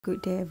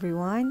Good day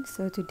everyone.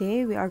 So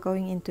today we are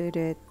going into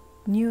the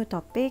new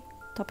topic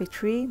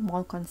 3,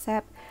 mole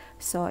concept.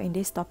 So in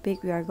this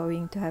topic we are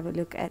going to have a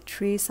look at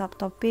 3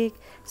 subtopic.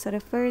 So the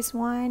first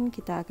one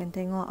kita akan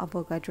tengok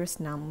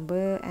Avogadro's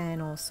number and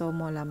also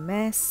molar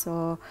mass.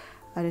 So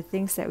the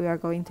things that we are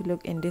going to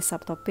look in this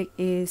subtopic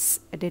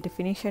is the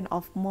definition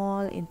of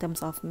mole in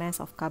terms of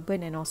mass of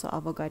carbon and also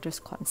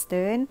Avogadro's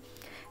constant.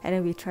 And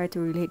then we try to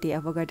relate the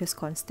Avogadro's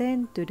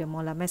constant to the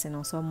molar mass and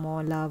also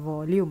molar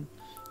volume.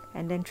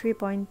 And then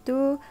 3.2,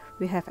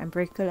 we have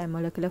empirical and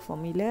molecular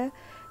formula.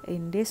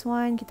 In this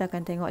one, kita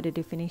akan tengok the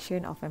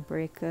definition of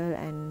empirical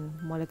and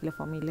molecular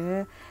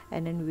formula.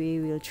 And then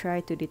we will try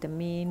to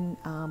determine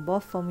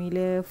both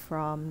formula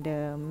from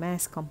the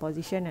mass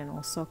composition and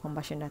also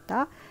combustion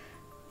data.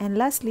 And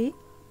lastly,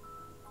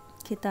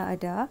 kita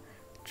ada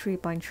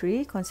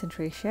 3.3,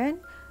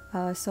 concentration.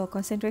 So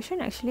concentration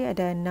actually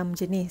ada 6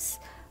 jenis.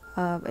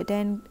 But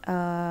then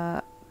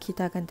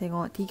kita akan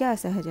tengok 3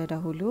 sahaja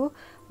dahulu,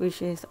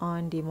 which is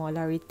on the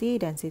molarity,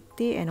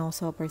 density and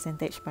also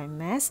percentage by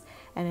mass.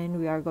 And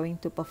then we are going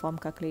to perform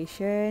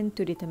calculation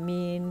to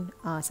determine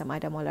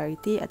sama ada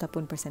molarity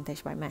ataupun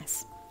percentage by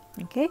mass.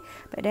 Okay,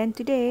 but then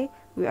today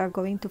we are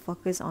going to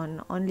focus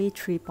on only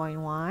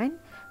 3.1.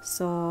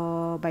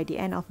 So by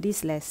the end of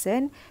this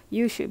lesson,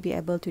 you should be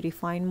able to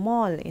define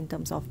mole in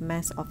terms of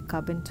mass of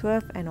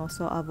carbon-12 and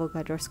also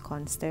Avogadro's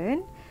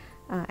constant.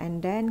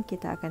 And then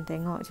kita akan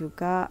tengok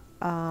juga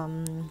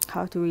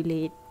how to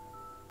relate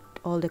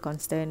all the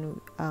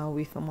constant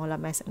with molar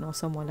mass and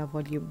also molar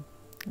volume.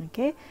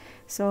 Okay,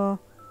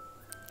 so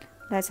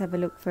let's have a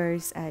look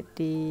first at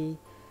the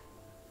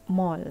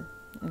mole.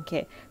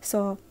 Okay,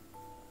 so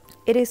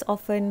it is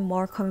often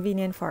more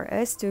convenient for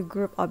us to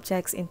group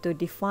objects into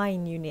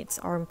defined units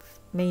or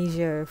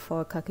measure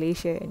for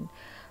calculation.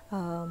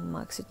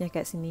 Maksudnya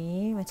kat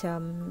sini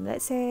macam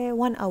let's say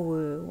 1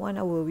 hour.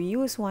 We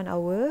use 1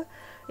 hour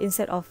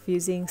instead of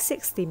using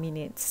 60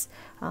 minutes.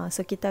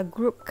 So kita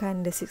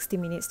groupkan the 60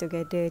 minutes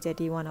together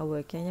jadi 1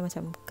 hour. Kiranya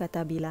macam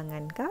kata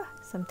bilangan kah?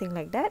 Something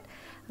like that.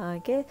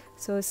 Okay,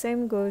 so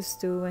same goes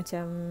to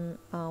macam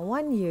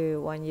 1 year.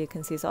 1 year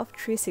consists of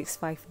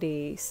 365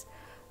 days.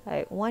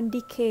 Like 1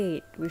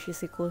 decade, which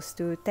is equals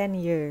to 10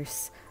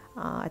 years.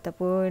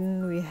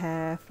 Ataupun we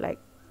have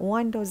like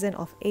 1 dozen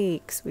of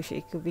eggs, which is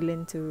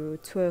equivalent to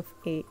 12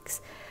 eggs.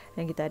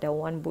 Dan kita ada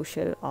 1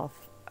 bushel of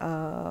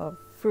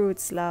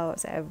fruits lah,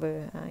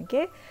 whatever.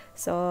 Okay,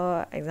 so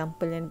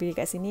example yang beri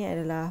kat sini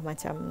adalah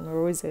macam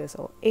roses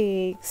or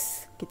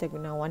eggs. Kita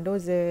guna 1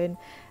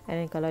 dozen. And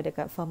then kalau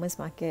dekat farmers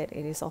market,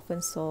 it is often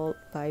sold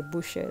by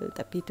bushel.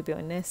 Tapi to be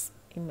honest,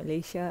 in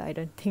Malaysia, I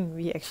don't think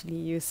we actually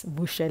use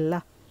bushel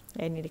lah.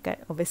 Ini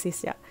dekat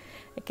overseas ya.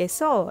 Okay,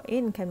 so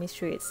in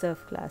chemistry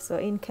itself class. So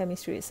in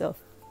chemistry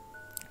itself,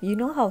 you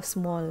know how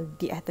small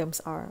the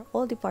atoms are.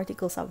 All the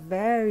particles are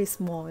very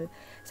small.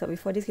 So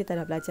before this kita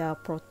dah belajar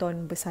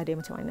proton besar dia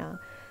macam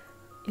mana,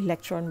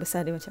 electron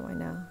besar dia macam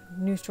mana,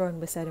 neutron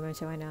besar dia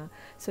macam mana.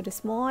 So the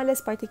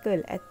smallest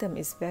particle, atom,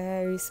 is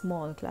very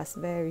small class,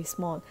 very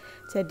small.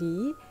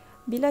 Jadi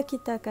bila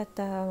kita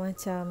kata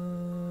macam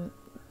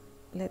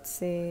let's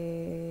say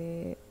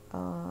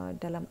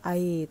dalam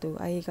air tu,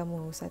 air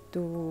kamu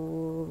satu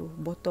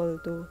botol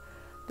tu,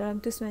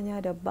 dalam tu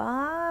sebenarnya ada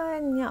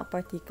banyak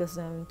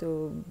particles dalam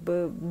tu,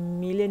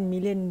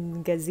 bermillion,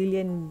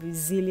 gazillion,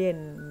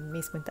 bazillion,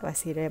 Miss pun tak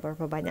pasti ada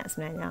berapa banyak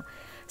sebenarnya.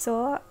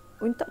 So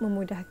untuk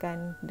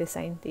memudahkan the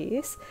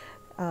scientist,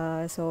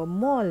 so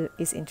mole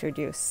is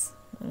introduced.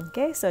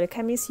 Okay, so the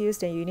chemists use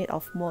the unit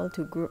of mole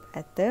to group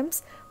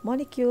atoms,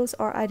 molecules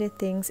or other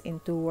things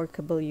into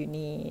workable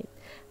unit.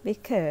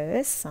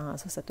 Because so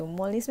satu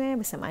mole ni sebenarnya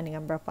bersamaan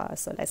dengan berapa?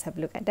 So let's have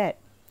a look at that.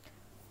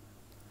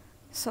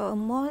 So a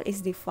mole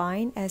is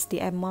defined as the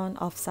amount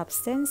of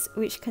substance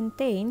which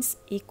contains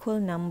equal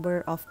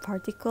number of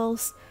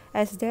particles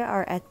as there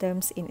are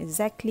atoms in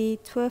exactly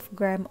 12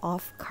 gram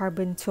of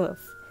carbon-12.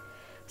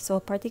 So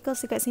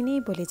particles dekat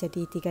sini boleh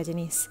jadi 3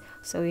 jenis.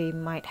 So we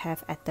might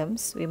have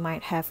atoms, we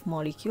might have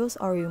molecules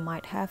or we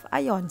might have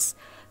ions.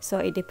 So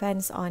it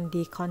depends on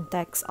the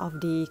context of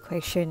the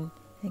equation.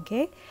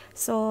 Okay,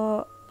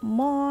 so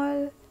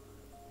mole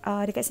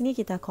dekat sini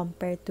kita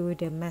compare to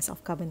the mass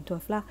of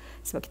carbon-12 lah.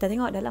 Sebab kita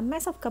tengok dalam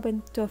mass of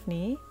carbon-12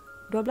 ni,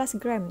 12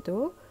 gram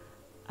tu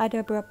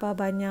ada berapa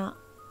banyak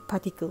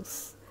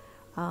particles.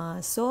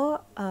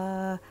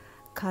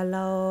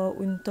 Kalau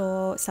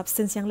untuk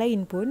substance yang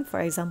lain pun, for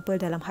example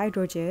dalam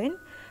hydrogen,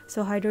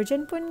 so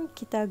hydrogen pun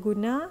kita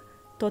guna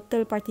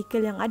total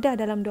particle yang ada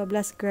dalam 12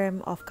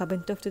 gram of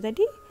carbon-12 tu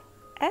tadi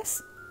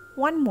as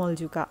 1 mole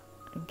juga.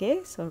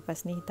 Okay, so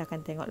lepas ni kita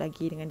akan tengok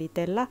lagi dengan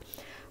detail lah.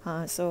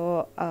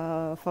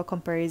 For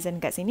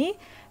comparison kat sini,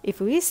 if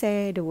we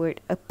say the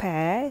word a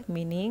pair,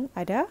 meaning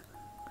ada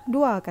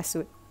 2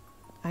 kasut.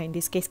 In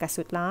this case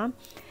kasut lah.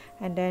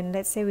 And then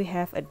let's say we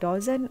have a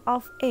dozen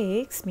of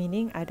eggs,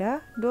 meaning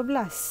ada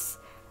 12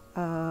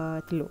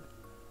 telur.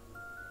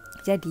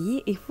 Jadi,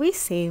 if we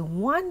say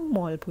 1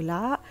 mole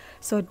pula,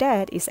 so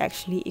that is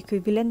actually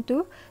equivalent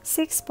to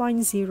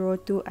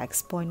 6.02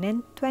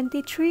 exponent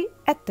 23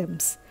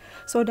 atoms.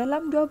 So,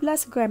 dalam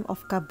 12 gram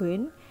of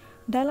carbon,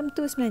 dalam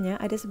tu sebenarnya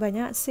ada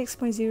sebanyak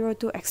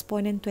 6.02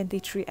 exponent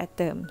 23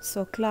 atom.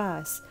 So,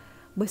 kelas,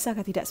 besar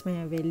ke tidak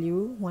sebenarnya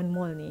value 1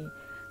 mole ni?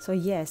 So,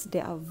 yes,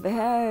 they are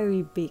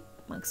very big.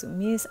 Maksud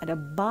Miss, ada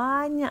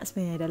banyak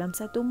sebenarnya. Dalam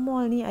 1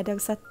 mole ni ada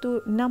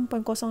 6.02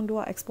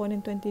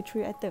 exponent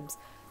 23 atoms.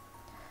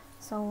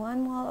 So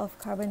 1 mole of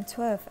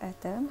carbon-12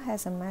 atom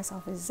has a mass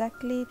of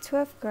exactly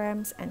 12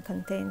 grams and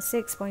contains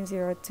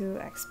 6.02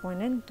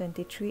 exponent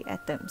 23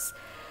 atoms.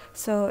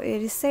 So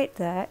it is said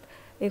that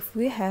if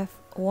we have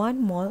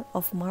 1 mole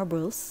of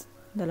marbles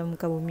dalam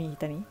muka bumi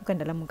kita ni, bukan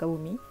dalam muka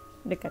bumi,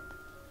 dekat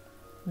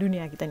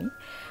dunia kita ni.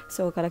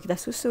 So kalau kita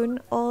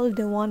susun all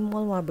the 1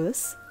 mole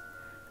marbles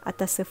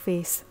atas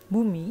surface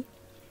bumi,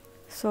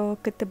 so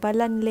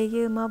ketebalan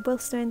layer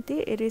marbles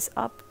nanti it is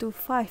up to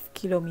 5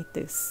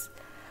 kilometers.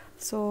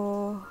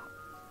 So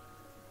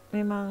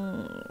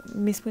memang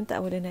Miss pun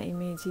tak boleh nak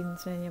imagine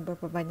sebenarnya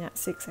berapa banyak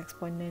 6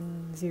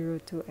 exponent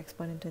 02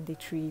 exponent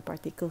 23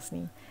 particles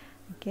ni.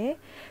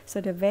 Okay, so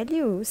the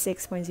value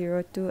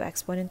 6.02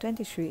 exponent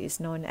 23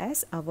 is known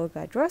as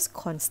Avogadro's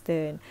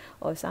constant,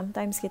 or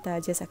sometimes kita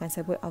just akan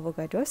sebut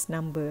Avogadro's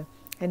number,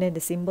 and then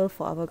the symbol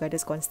for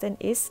Avogadro's constant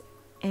is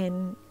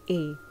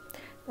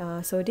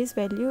Na. So this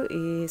value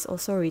is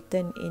also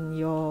written in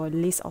your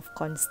list of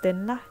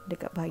constant lah,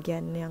 dekat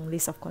bahagian yang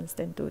list of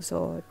constant tu,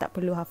 so tak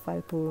perlu hafal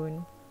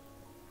pun.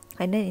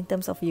 And then in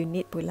terms of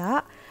unit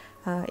pula,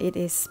 it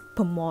is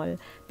per mole,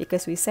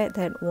 because we said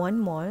that 1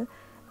 mole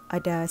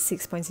ada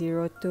 6.02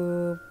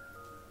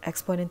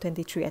 exponent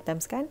 23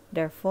 atoms kan.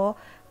 Therefore,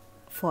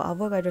 for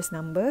Avogadro's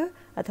number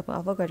ataupun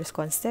Avogadro's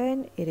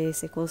constant, it is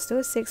equals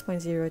to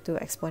 6.02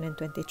 exponent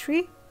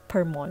 23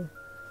 per mole.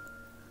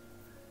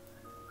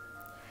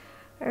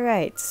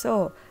 Alright,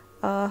 so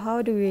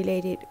how do we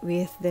relate it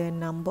with the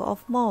number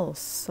of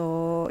moles?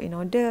 So, in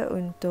order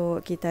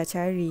untuk kita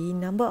cari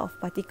number of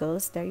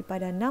particles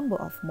daripada number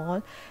of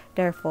mole,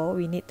 therefore,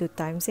 we need to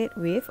times it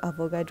with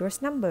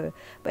Avogadro's number.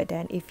 But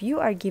then, if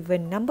you are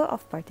given number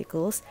of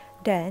particles,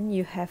 then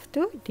you have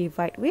to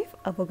divide with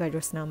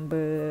Avogadro's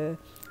number.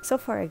 So,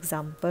 for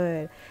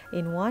example,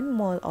 in 1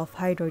 mole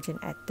of hydrogen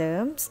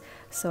atoms,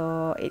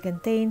 so it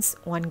contains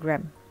 1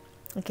 gram.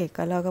 Okay,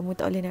 kalau kamu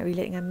tak boleh nak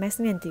relate dengan mass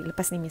ni, nanti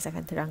lepas ni Miss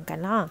akan terangkan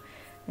lah.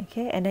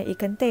 Okay, and then it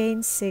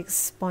contains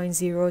 6.02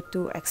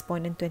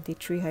 exponent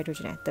 23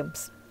 hydrogen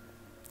atoms.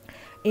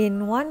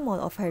 In 1 mole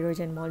of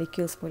hydrogen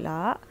molecules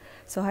pula,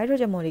 so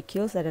hydrogen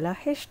molecules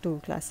adalah H2,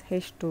 class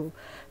H2.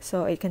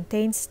 So it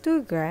contains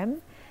 2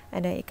 gram,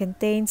 and then it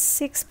contains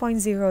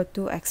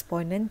 6.02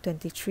 exponent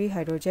 23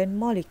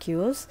 hydrogen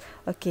molecules.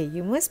 Okay,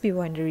 you must be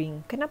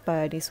wondering,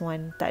 kenapa this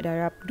one tak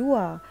darab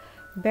 2?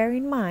 Bear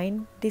in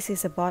mind, this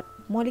is about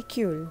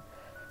molecule.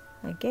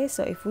 Okay,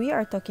 so if we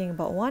are talking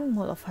about 1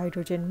 mole of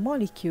hydrogen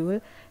molecule,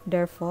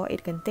 therefore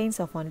it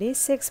contains of only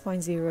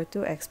 6.02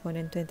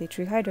 exponent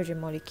 23 hydrogen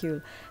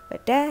molecule.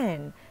 But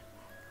then,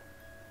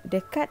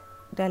 dekat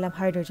dalam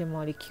hydrogen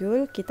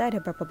molecule, kita ada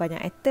berapa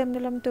banyak atom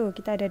dalam tu?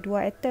 Kita ada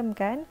 2 atom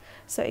kan?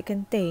 So it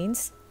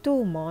contains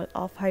 2 mole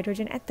of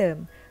hydrogen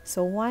atom.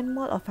 So 1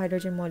 mole of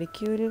hydrogen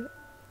molecule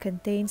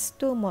contains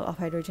 2 mole of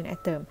hydrogen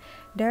atom.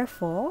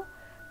 Therefore,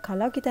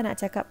 kalau kita nak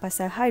cakap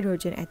pasal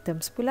hydrogen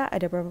atoms pula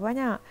ada berapa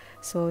banyak?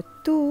 So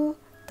 2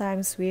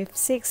 times with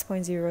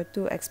 6.02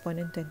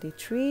 exponent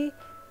 23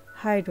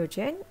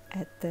 hydrogen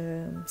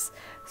atoms.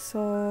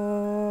 So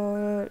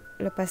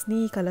lepas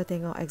ni kalau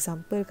tengok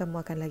example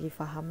kamu akan lagi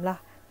faham lah.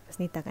 Lepas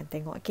ni kita akan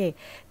tengok. Okay,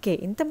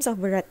 in terms of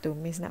berat tu,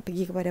 Miss nak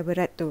pergi kepada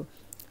berat tu.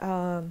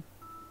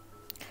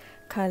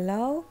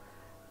 Kalau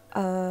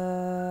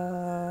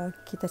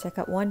kita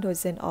cakap 1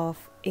 dozen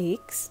of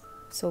eggs,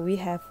 so we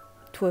have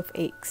 12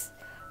 eggs.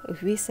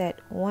 If we said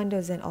 1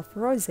 dozen of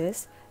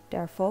roses,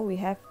 therefore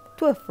we have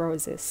 12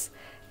 roses.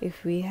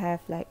 If we have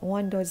like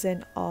 1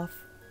 dozen of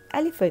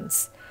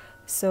elephants,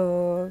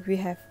 so we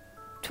have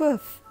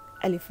 12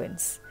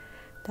 elephants.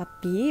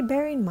 Tapi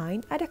bear in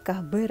mind,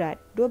 adakah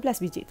berat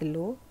 12 biji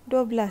telur,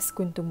 12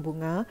 kuntum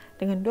bunga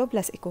dengan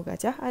 12 ekor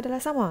gajah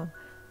adalah sama?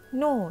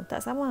 No,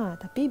 tak sama.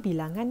 Tapi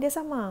bilangan dia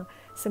sama.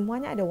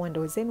 Semuanya ada 1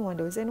 dozen, 1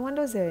 dozen, 1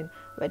 dozen.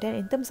 But then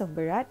in terms of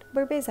berat,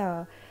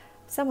 berbeza.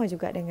 Sama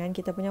juga dengan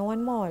kita punya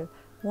 1 mole.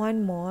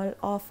 1 mole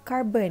of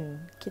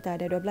carbon, kita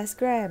ada 12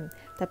 gram.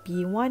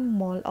 Tapi 1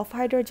 mole of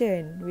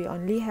hydrogen, we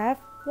only have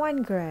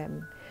 1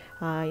 gram.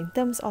 In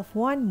terms of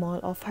 1 mole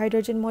of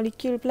hydrogen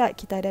molecule pula,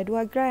 kita ada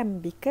 2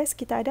 gram because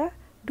kita ada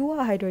 2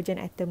 hydrogen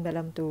atom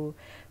dalam tu.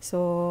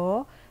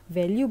 So,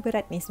 value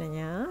berat ni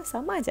sebenarnya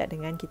sama aja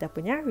dengan kita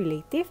punya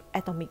relative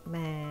atomic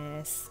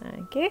mass.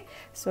 Okay,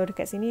 so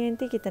dekat sini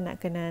nanti kita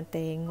nak kena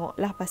tengok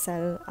lah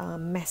pasal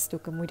mass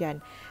tu kemudian.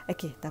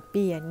 Okay,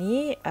 tapi yang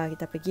ni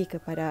kita pergi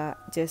kepada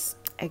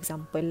just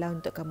example lah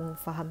untuk kamu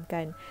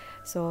fahamkan.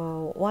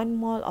 So 1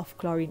 mole of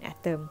chlorine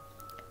atom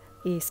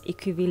is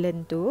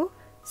equivalent to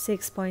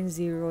 6.02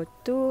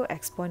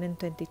 exponent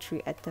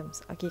 23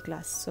 atoms. Okay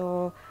class,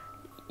 so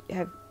you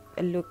have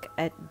look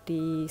at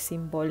the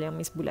symbol yang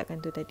Miss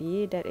bulatkan tu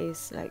tadi, that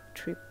is like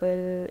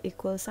triple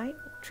equal sign,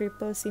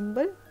 triple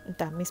symbol.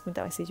 Entah, Miss pun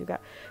tak pasti juga.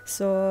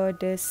 So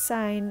the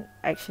sign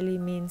actually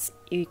means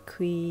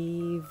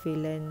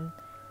equivalent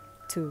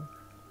to.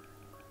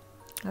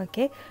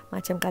 Okay,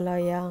 macam kalau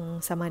yang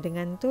sama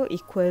dengan tu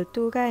equal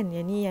to kan,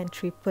 yang ni yang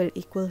triple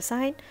equal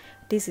sign,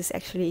 this is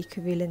actually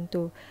equivalent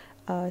to.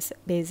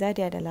 Beza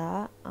dia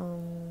adalah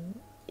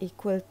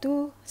equal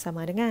to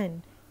sama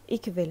dengan,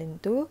 equivalent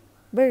to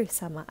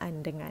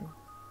bersamaan dengan.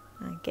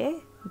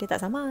 Okay, dia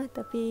tak sama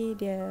tapi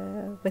dia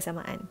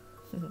bersamaan.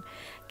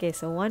 Okay,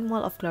 so 1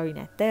 mole of chlorine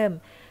atom,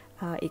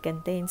 it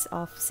contains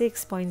of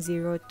 6.02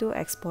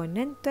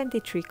 exponent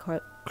 23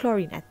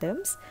 chlorine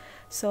atoms,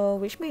 so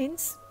which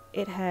means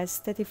it has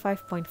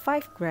 35.5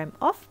 gram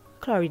of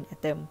chlorine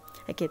atom.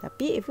 Okay,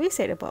 tapi if we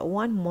said about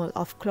 1 mole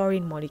of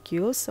chlorine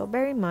molecules, so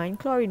bear in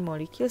mind chlorine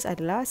molecules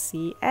adalah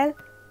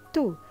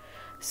Cl2.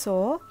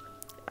 So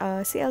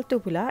Cl2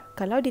 pula,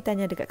 kalau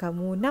ditanya dekat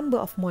kamu number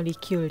of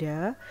molecule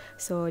dia,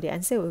 so the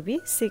answer will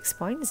be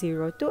 6.02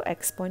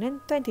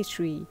 exponent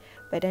 23.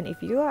 But then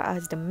if you are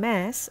asked the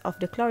mass of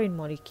the chlorine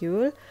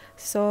molecule,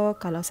 so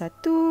kalau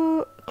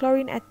satu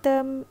chlorine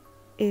atom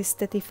is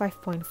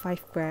 35.5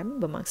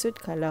 gram,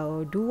 bermaksud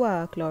kalau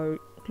dua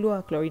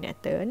keluar chlorine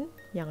atom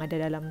yang ada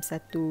dalam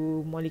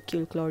satu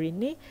molekul chlorine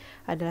ni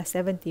adalah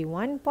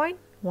 71.1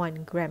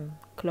 gram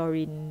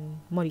chlorine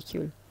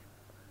molecule.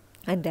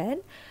 And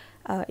then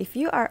if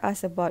you are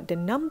asked about the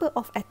number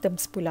of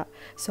atoms pula,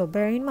 so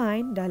bear in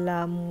mind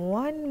dalam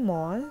 1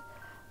 mole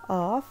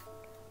of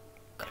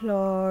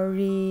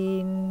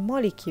chlorine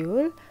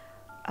molecule,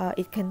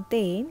 it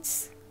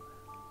contains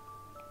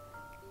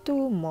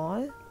 2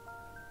 mole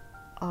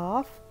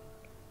of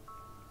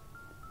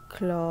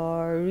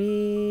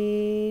chlorine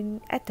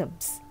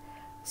atoms.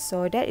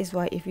 So that is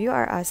why if you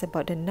are asked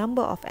about the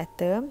number of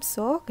atoms,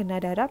 so kena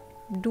darab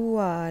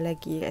 2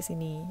 lagi kat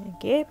sini.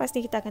 Okay,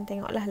 pasti kita akan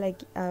tengok lah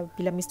lagi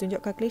bila Miss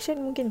tunjuk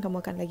calculation, mungkin kamu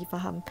akan lagi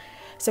faham.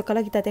 So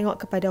kalau kita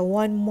tengok kepada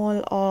 1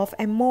 mole of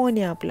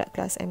ammonia pula,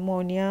 kelas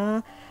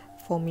ammonia,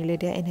 formula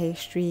dia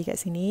NH3 kat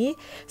sini.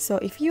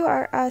 So if you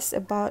are asked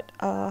about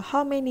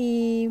how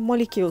many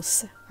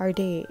molecules are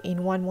there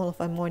in 1 mole of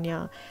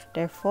ammonia,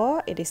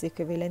 therefore it is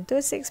equivalent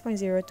to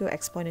 6.02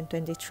 exponent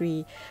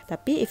 23.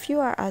 Tapi if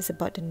you are asked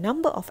about the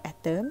number of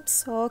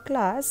atoms, so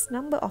kelas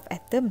number of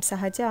atoms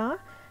sahaja,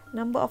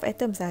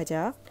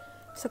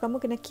 so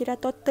kamu kena kira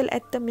total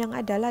atom yang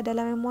ada lah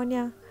dalam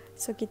ammonia.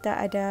 So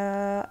kita ada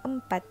 4,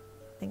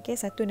 okay,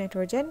 1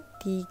 nitrogen,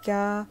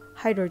 3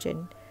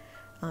 hydrogen.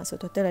 So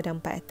total ada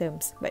 4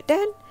 atoms. But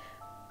then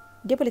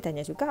dia boleh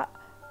tanya juga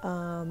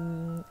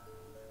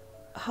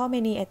how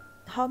many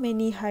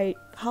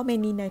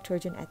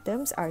nitrogen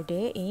atoms are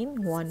there in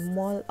 1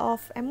 mole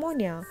of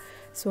ammonia.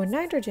 So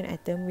nitrogen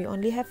atom we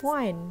only have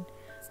 1.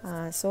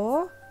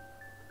 So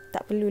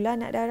tak perlulah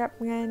nak darab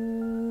dengan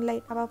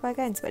lain apa-apa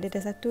kan, sebab dia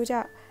ada 1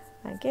 je.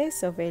 Okay,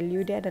 so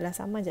value dia adalah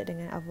sama je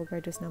dengan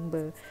Avogadro's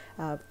number.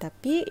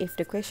 Tapi if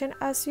the question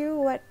asks you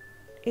what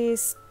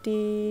is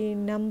the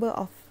number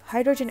of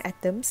hydrogen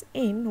atoms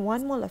in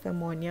 1 mole of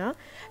ammonia,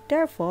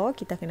 therefore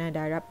kita kena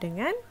darab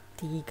dengan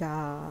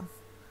 3.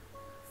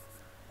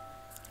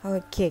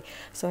 Okay,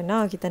 so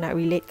now kita nak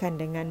relatekan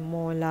dengan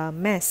molar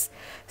mass.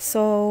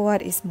 So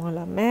what is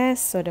molar mass?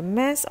 So the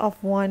mass of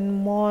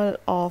 1 mole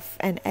of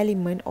an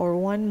element or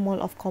 1 mole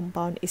of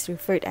compound is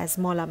referred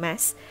as molar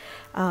mass.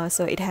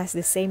 So it has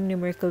the same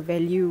numerical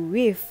value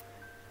with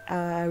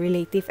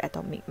relative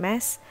atomic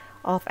mass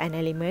of an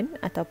element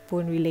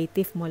ataupun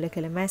relative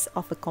molecular mass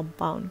of a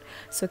compound.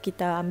 So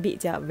kita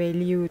ambil je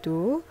value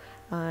tu,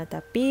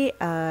 tapi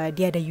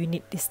dia ada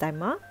unit this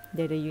time.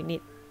 Dia ada unit.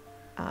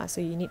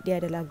 So unit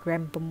dia adalah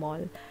gram per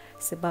mole,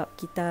 sebab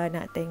kita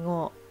nak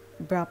tengok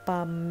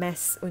berapa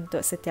mass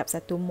untuk setiap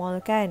 1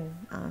 mole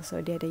kan. So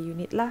dia ada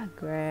unit lah,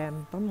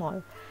 gram per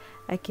mole.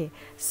 Okay,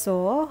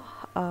 so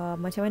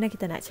macam mana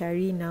kita nak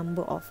cari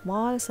number of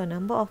mole? So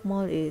number of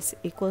mole is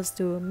equals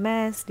to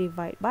mass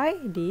divided by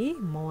the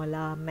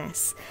molar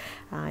mass.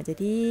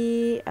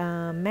 Jadi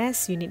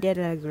mass unit dia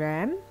adalah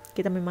gram.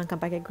 Kita memang akan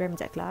pakai gram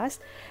je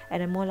kelas. And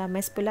molar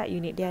mass pula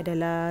unit dia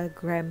adalah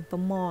gram per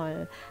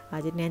mole.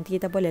 Jadi nanti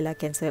kita bolehlah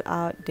cancel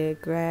out the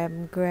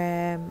gram.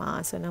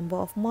 So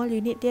number of mole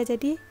unit dia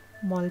jadi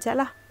mole je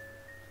lah.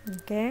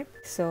 Okay,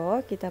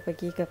 so kita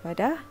pergi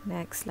kepada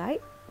next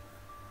slide.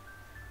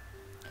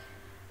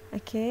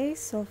 Okay,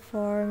 so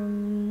for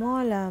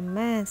molar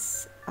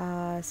mass,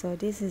 so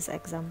this is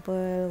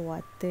example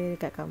water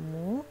dekat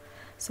kamu.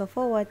 So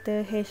for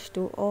water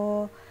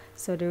H2O,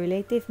 so the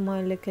relative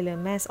molecular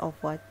mass of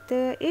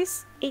water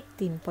is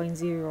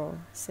 18.0.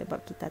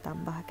 Sebab kita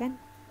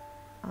tambahkan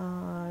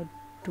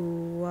 2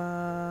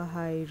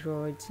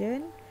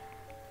 hydrogen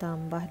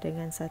tambah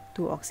dengan 1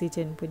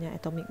 oksigen punya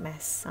atomic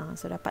mass.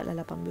 So dapatlah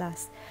 18.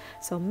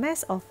 So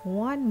mass of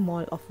 1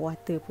 mole of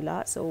water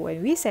pula. So when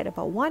we said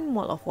about 1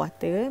 mole of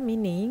water,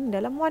 meaning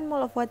dalam 1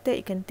 mole of water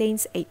it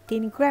contains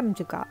 18 gram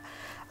juga.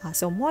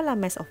 So molar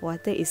mass of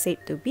water is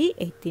said to be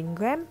 18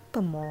 gram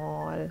per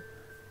mole.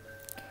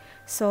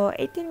 So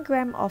 18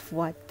 gram of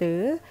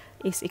water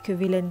is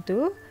equivalent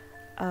to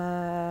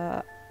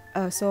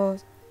so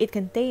it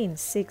contains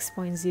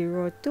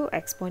 6.02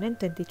 exponent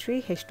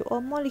 23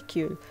 H2O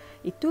molecule.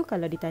 Itu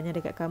kalau ditanya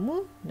dekat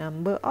kamu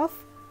number of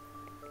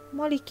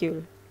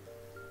molecule.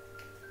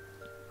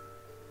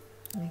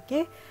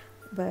 Okay,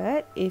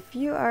 but if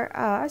you are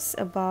asked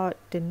about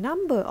the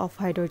number of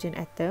hydrogen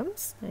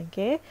atoms,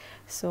 okay,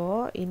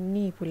 so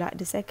ini pula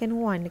the second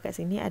one dekat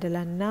sini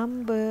adalah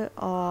number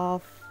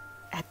of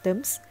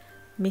atoms.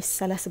 Miss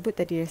salah sebut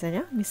tadi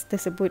rasanya. Miss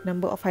tersebut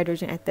number of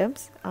hydrogen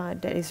atoms.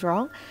 That is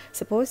wrong.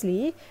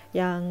 Supposedly,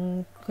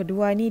 yang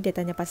kedua ni dia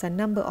tanya pasal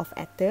number of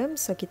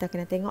atoms. So, kita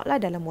kena tengoklah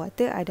dalam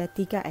water ada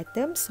 3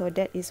 atoms. So,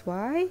 that is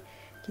why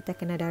kita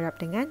kena darab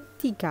dengan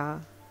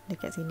 3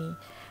 dekat sini.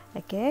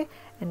 Okay.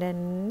 And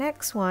then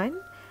next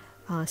one.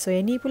 So,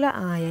 yang ni pula.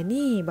 Yang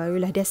ni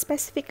barulah dia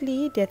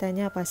specifically dia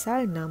tanya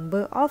pasal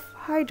number of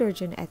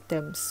hydrogen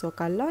atoms. So,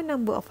 kalau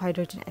number of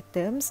hydrogen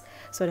atoms.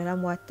 So,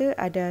 dalam water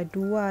ada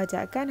 2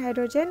 je kan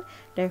hydrogen.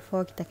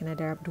 Therefore, kita kena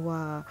darab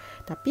 2.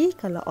 Tapi,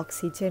 kalau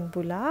oksigen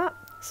pula.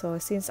 So,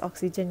 since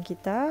oksigen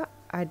kita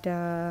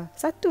ada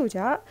 1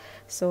 je.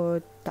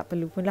 So, tak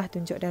perlu pun lah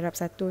tunjuk darab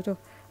 1 tu.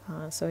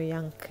 So,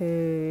 yang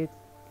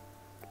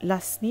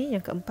last ni,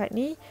 yang keempat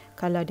ni.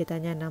 Kalau dia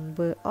tanya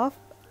number of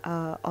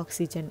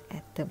oxygen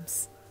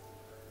atoms.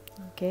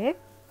 Okay.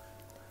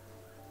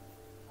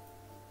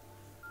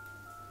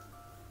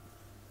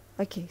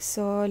 Okay,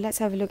 so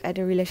let's have a look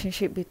at the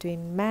relationship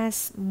between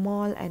mass,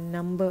 mole and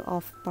number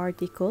of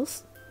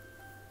particles.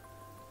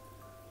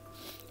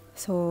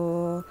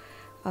 So,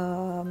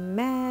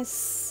 mass,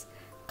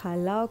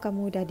 kalau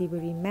kamu dah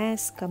diberi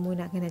mass,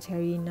 kamu nak kena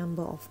cari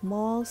number of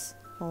moles.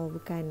 Oh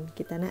bukan,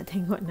 kita nak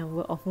tengok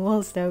number of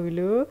moles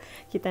dahulu.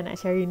 Kita nak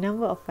cari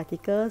number of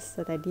particles.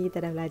 So tadi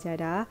kita dah belajar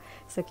dah.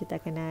 So kita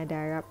kena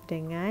darab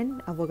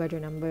dengan Avogadro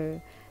number.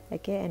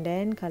 Okay, and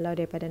then kalau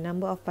daripada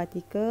number of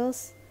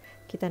particles,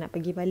 kita nak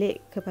pergi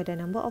balik kepada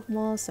number of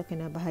moles. So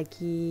kena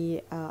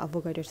bahagi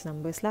Avogadro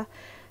numbers lah.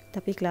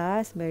 Tapi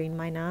kelas, bear in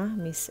mind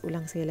Miss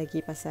ulang sekali lagi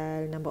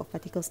pasal number of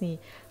particles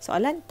ni.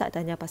 Soalan tak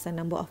tanya pasal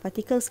number of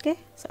particles ke?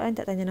 Soalan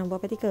tak tanya number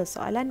of particles.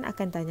 Soalan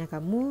akan tanya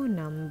kamu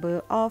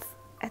number of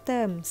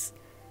atoms,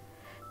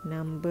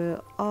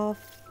 number of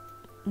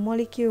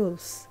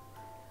molecules,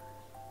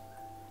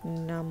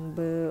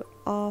 number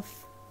of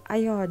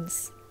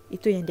ions.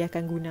 Itu yang dia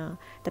akan guna.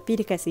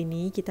 Tapi dekat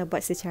sini kita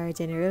buat secara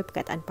general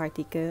perkataan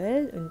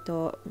particle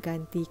untuk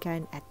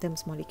gantikan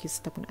atoms,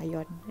 molecules ataupun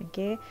ion.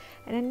 Okay.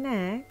 And then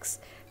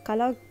next,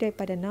 kalau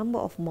daripada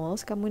number of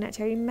moles, kamu nak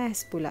cari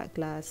mass pula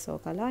kelas.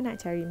 So kalau nak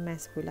cari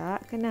mass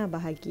pula, kena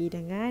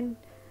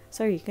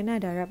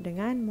darab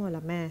dengan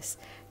molar mass.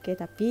 Okay,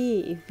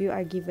 tapi if you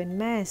are given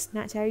mass,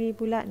 nak cari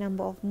pula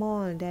number of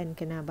mole dan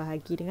kena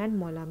bahagi dengan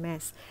molar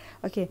mass.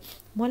 Okay,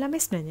 molar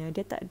mass sebenarnya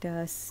dia tak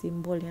ada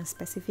simbol yang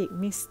spesifik.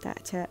 Miss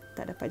tak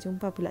dapat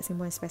jumpa pula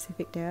simbol yang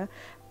spesifik dia.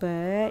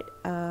 But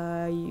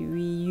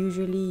we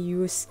usually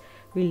use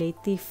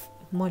relative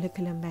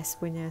molecular mass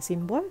punya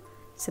simbol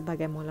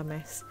sebagai molar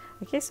mass.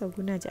 Okay, so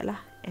guna je lah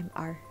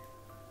MR.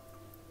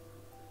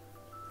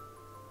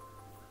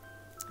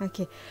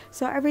 Okay,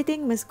 so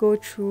everything must go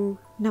through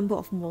number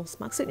of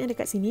moles. Maksudnya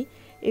dekat sini,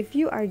 if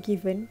you are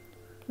given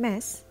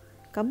mass,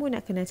 kamu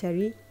nak kena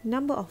cari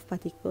number of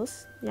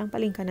particles yang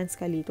paling kanan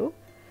sekali tu.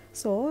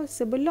 So,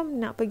 sebelum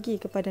nak pergi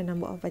kepada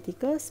number of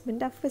particles,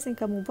 benda first yang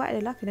kamu buat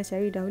adalah kena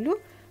cari dahulu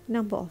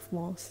number of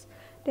moles.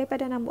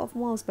 Daripada number of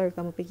moles, baru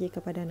kamu pergi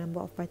kepada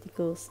number of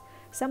particles.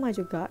 Sama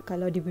juga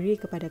kalau diberi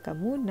kepada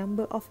kamu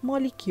number of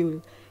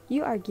molecule.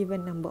 You are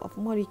given number of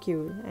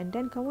molecule. And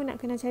then kamu nak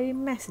kena cari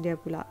mass dia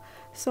pula.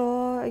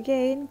 So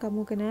again,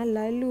 kamu kena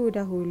lalu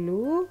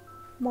dahulu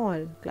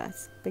mole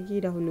kelas.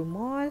 Pergi dahulu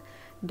mole.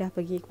 Dah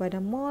pergi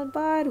kepada mole,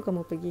 baru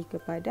kamu pergi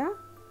kepada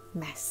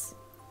mass.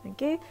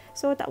 Okay,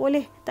 so tak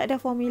ada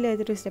formula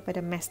terus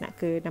daripada mass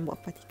nak ke number of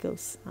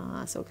particles.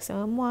 So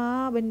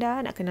semua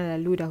benda nak kena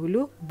lalu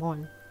dahulu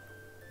mole.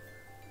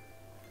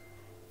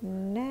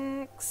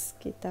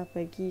 Next, kita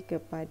pergi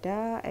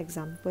kepada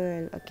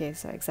example. Okay,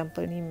 so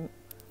example ni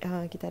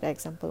kita ada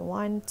example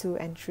 1,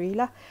 2 and 3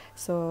 lah.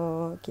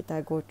 So,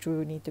 kita go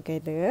through ni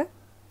together.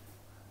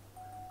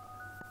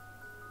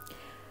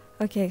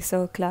 Okay,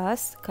 so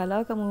class,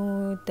 kalau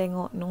kamu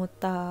tengok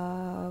nota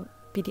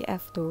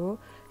PDF tu,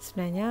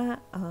 sebenarnya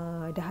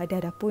dah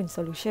ada pun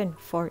solution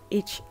for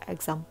each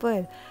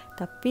example.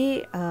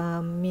 Tapi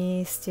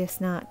Miss just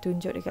nak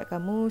tunjuk dekat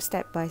kamu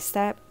step by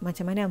step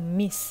macam mana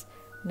Miss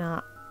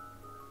nak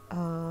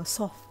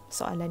solve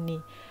soalan ni.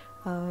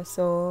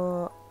 So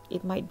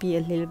it might be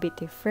a little bit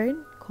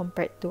different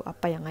compared to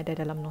apa yang ada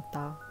dalam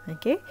nota.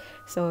 Okay,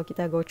 so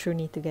kita go through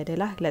ni together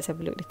lah. Let's have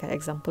a look dekat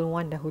example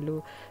 1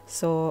 dahulu.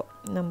 So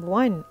number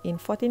 1,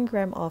 in 14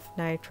 gram of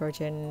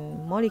nitrogen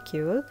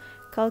molecule,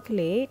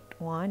 calculate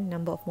 1,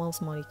 number of moles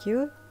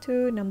molecule,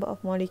 2, number of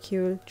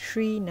molecule,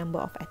 3,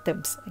 number of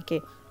atoms.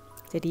 Okay,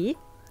 jadi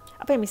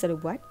apa yang Miss selalu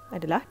buat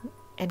adalah,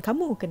 and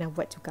kamu kena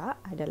buat juga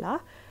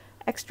adalah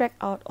extract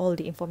out all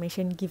the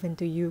information given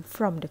to you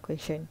from the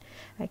question.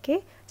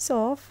 Okay,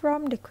 so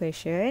from the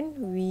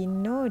question, we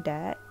know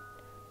that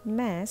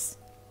mass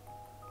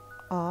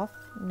of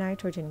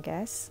nitrogen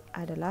gas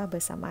adalah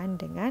bersamaan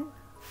dengan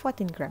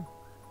 14 gram.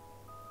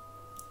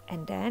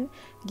 And then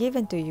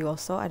given to you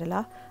also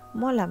adalah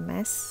molar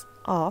mass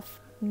of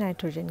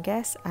nitrogen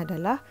gas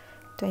adalah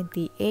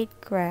 28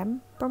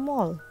 gram per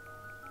mole.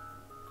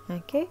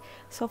 Okay,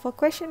 so for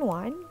question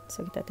 1,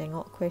 so kita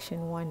tengok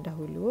question 1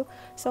 dahulu.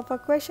 So for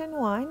question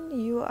 1,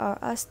 you are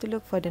asked to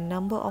look for the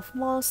number of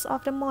moles of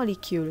the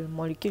molecule.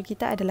 Molecule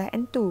kita adalah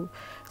N2.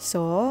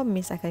 So,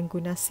 Miss akan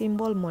guna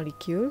simbol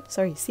molecule,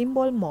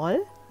 simbol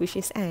mole, which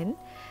is N.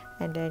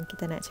 And then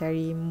kita nak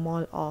cari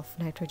mole of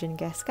nitrogen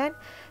gas kan.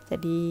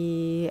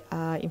 Jadi,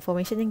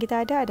 information yang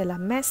kita ada adalah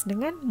mass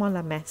dengan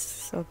molar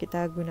mass. So,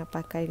 kita guna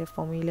pakai the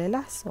formula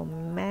lah. So,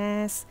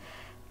 mass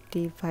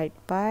divided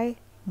by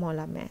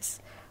molar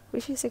mass,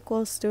 which is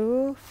equals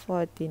to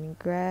 14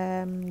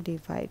 gram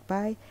divided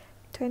by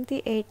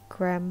 28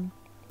 gram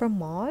per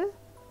mole.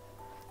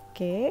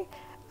 Okay,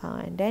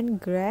 and then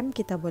gram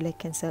kita boleh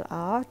cancel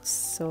out,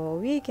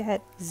 so we get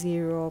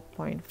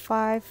 0.5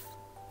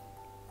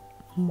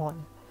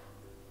 mole.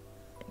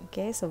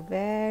 Okay, so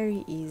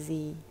very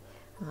easy.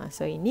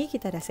 So ini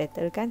kita dah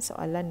settlekan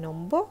soalan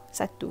nombor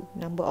 1,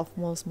 number of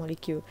moles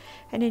molecule.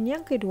 And then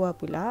yang kedua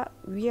pula,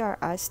 we are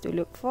asked to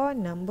look for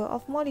number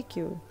of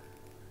molecule.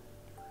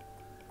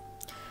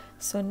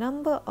 So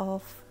number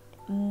of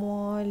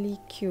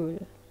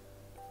molecule.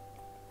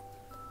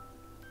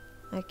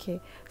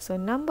 Okay, so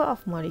number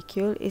of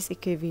molecule is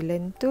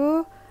equivalent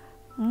to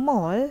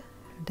mole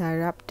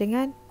darab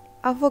dengan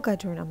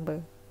Avogadro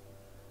number.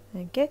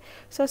 Okay,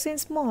 so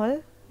since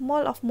mole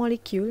of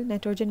molecule,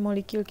 nitrogen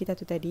molecule kita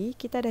tu tadi,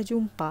 kita dah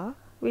jumpa,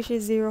 which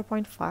is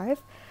 0.5.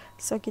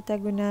 So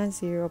kita guna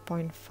 0.5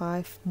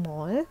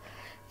 mole.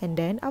 And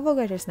then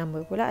Avogadro's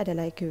number pula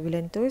adalah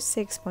equivalent to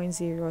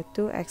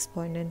 6.02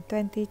 exponent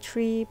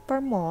 23 per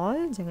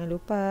mole. Jangan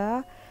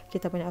lupa,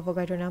 kita punya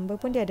Avogadro number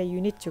pun dia ada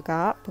unit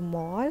juga per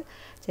mole.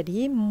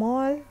 Jadi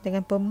mole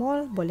dengan per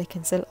mole boleh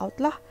cancel out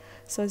lah.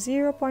 So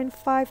 0.5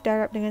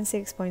 darab dengan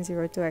 6.02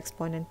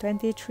 exponent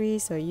 23.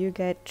 So you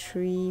get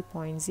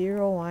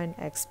 3.01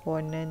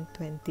 exponent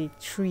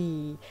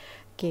 23.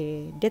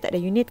 Okay, dia tak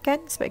ada unit kan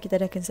sebab kita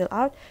dah cancel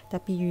out.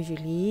 Tapi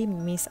usually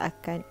Miss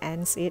akan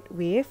ends it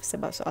with,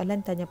 sebab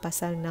soalan tanya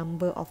pasal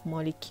number of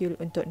molecule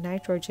untuk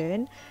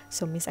nitrogen.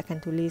 So Miss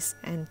akan tulis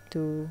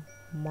N2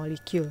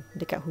 molecule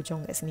dekat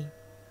hujung kat sini.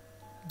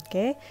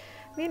 Okay,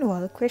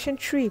 meanwhile question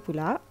 3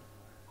 pula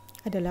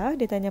adalah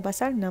dia tanya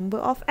pasal number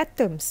of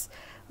atoms.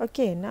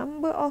 Okay,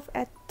 number of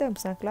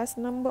atoms lah kelas,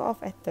 number of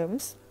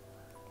atoms.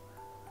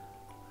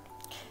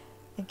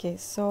 Okay,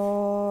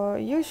 so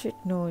you should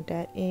know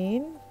that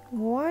in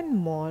 1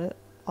 mole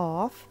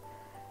of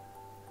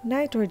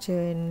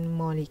nitrogen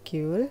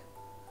molecule,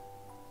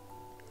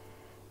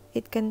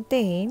 it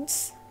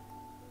contains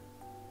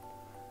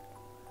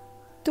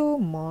 2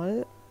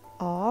 mole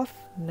of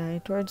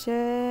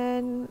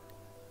nitrogen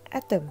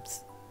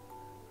atoms.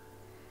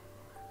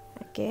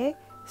 Okay,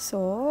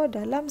 so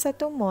dalam 1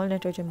 mole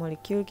nitrogen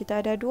molecule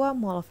kita ada 2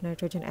 mole of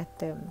nitrogen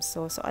atom.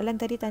 So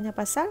soalan tadi tanya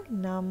pasal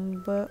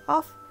number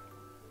of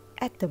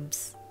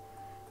atoms.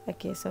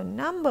 Okay, so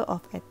number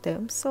of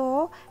atoms,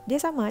 so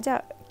dia sama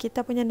aja kita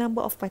punya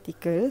number of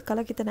particle.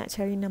 Kalau kita nak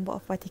cari number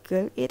of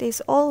particle, it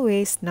is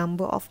always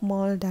number of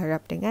mole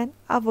darab dengan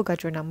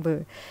Avogadro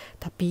number.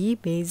 Tapi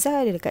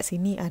beza dia dekat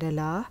sini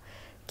adalah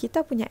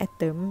kita punya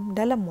atom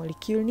dalam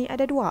molekul ni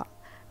ada 2.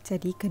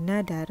 Jadi kena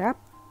darab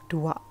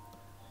 2.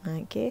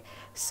 Okay,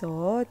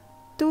 so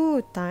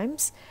 2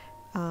 times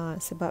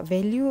sebab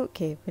value,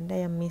 okay, benda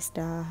yang Miss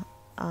dah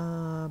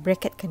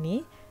bracketkan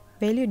ni,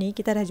 value ni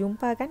kita dah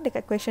jumpa kan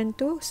dekat question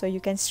 2. So you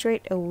can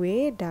straight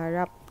away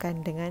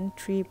darabkan dengan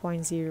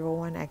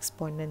 3.01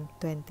 exponent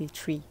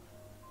 23.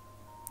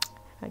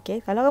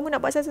 Okay, kalau kamu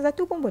nak buat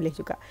satu-satu pun boleh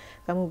juga.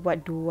 Kamu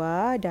buat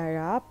 2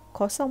 darab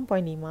 0.5.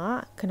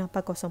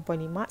 Kenapa 0.5?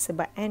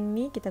 Sebab N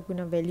ni kita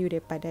guna value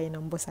daripada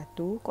yang nombor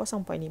 1, 0.5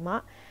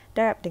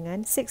 darab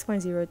dengan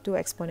 6.02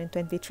 exponent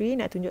 23.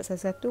 Nak tunjuk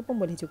satu-satu pun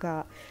boleh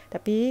juga.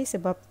 Tapi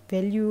sebab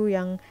value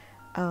yang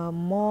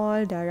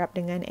mol darab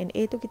dengan Na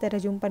tu kita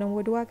dah jumpa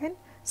nombor 2 kan.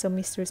 So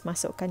Miss terus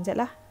masukkan je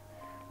lah.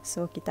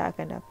 So kita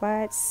akan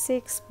dapat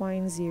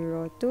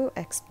 6.02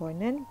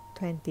 exponent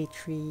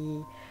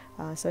 23.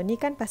 So ni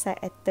kan pasal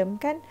atom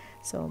kan.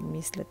 So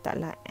Miss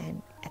letaklah N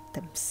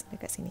atoms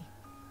dekat sini.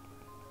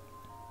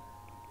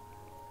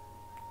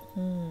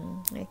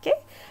 Okay,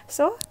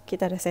 so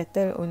kita dah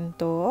settle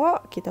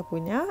untuk kita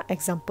punya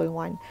example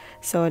 1.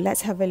 So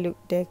let's have a look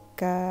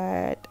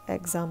dekat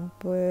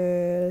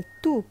example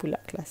 2 pula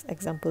kelas,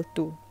 example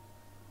 2.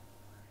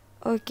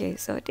 Okay,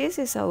 so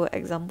this is our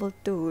example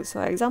 2.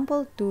 So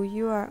example 2,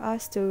 you are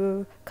asked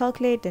to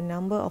calculate the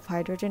number of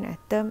hydrogen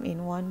atom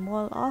in 1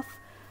 mole of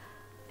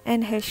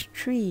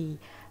NH3.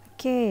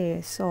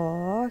 Okay, so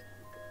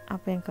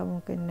apa yang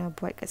kamu kena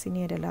buat kat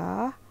sini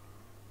adalah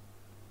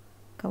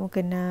kamu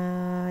kena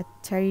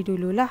cari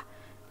dululah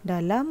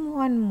dalam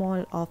 1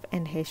 mole of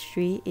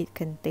NH3, it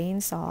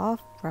contains of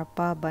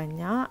berapa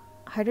banyak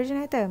hydrogen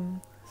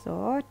atom?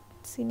 So,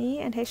 sini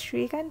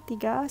NH3 kan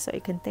 3, so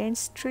it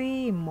contains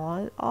 3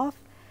 mole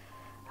of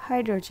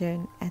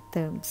hydrogen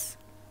atoms.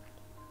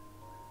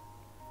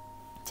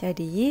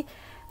 Jadi,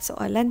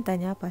 soalan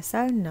tanya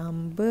pasal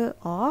number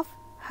of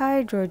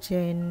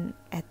hydrogen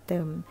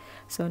atom.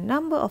 So,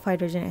 number of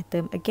hydrogen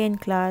atom, again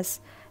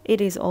class,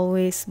 it is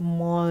always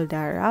mole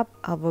darab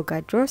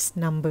Avogadro's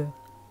number.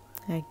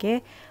 Okay,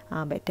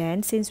 but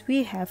then since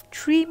we have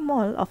 3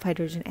 mole of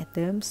hydrogen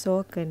atom,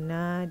 so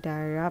kena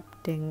darab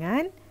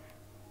dengan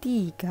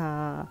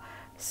 3.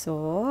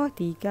 So,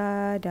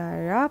 3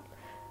 darab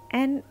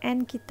N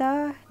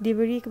kita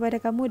diberi kepada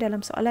kamu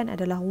dalam soalan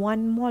adalah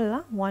 1 mole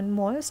lah. 1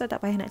 mole, so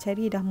tak payah nak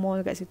cari, dah mole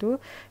kat situ.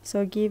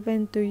 So,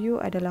 given to you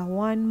adalah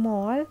 1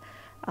 mole.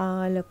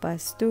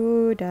 Lepas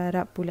tu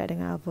darab pula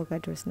dengan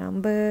Avogadro's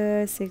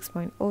number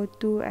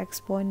 6.02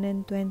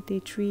 exponent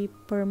 23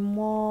 per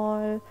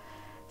mole.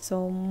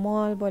 So,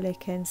 mole boleh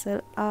cancel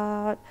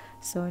out.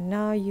 So,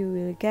 now you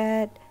will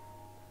get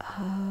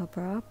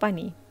berapa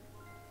ni?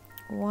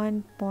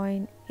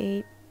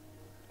 1.804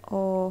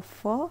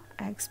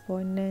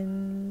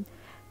 exponent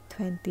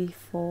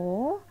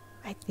 24,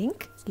 I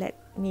think. Let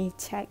me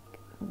check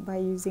by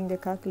using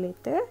the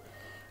calculator.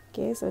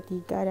 Okay, so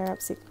 3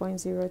 darab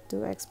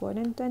 6.02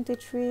 exponent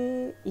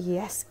 23.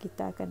 Yes,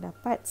 kita akan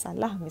dapat,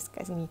 salah miss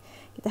kat sini.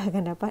 Kita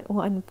akan dapat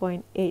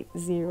 1.806.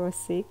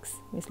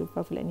 Miss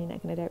lupa pula ni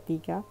nak kena darab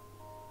 3.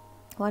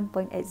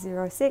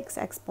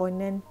 1.806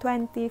 exponent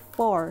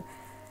 24.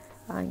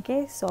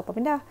 Okay, so apa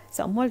benda?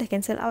 So, mole dah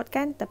cancel out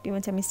kan? Tapi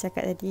macam miss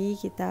cakap tadi,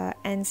 kita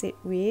ends it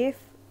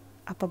with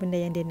apa benda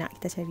yang dia nak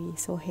kita cari.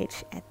 So,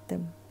 H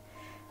atom.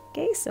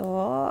 Okay, so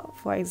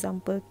for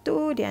example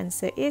 2, the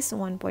answer is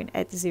 1.806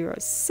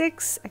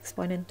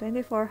 exponent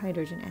 24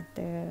 hydrogen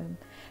atom.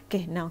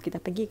 Okay, now kita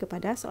pergi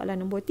kepada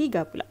soalan nombor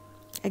 3 pula.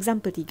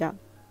 Example 3.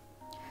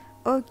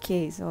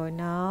 Okay, so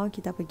now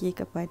kita pergi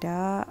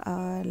kepada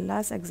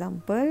last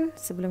example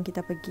sebelum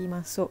kita pergi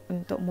masuk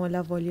untuk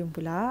molar volume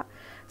pula.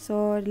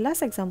 So,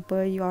 last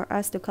example, you are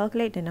asked to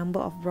calculate the number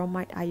of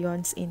bromide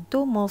ions in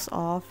 2 moles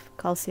of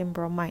calcium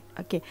bromide.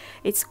 Okay,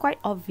 it's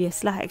quite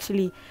obvious lah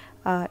actually.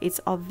 It's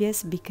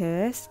obvious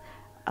because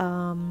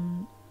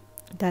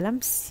dalam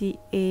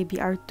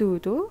CaBr2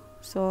 tu,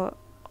 so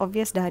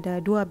obvious dah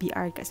ada 2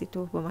 Br kat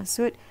situ.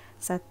 Bermaksud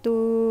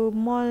 1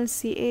 mol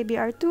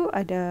CaBr2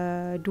 ada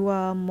 2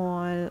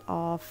 mol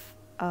of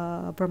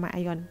bromide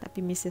ion.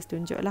 Tapi Mrs.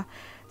 tunjuk lah.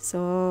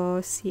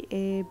 So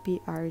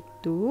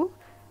CaBr2,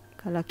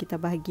 kalau kita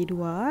bahagi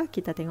 2,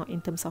 kita tengok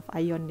in terms of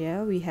ion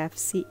dia, we have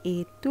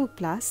Ca2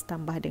 plus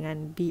tambah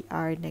dengan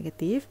Br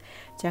negatif.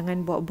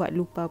 Jangan buat-buat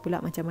lupa pula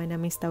macam mana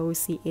Miss tahu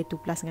Ca2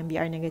 plus dengan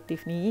Br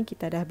negatif ni.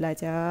 Kita dah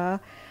belajar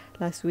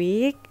last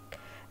week.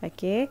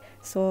 Okay,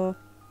 so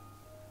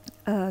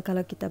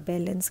kalau kita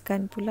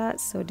balancekan pula,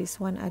 so this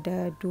one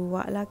ada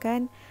 2 lah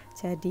kan.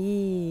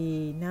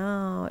 Jadi,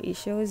 now it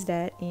shows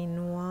that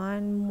in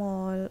 1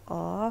 mole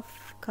of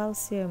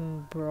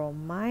calcium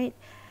bromide,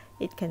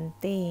 it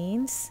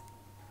contains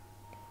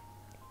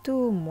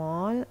 2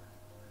 mole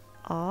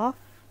of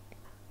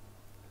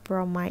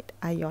bromide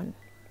ion.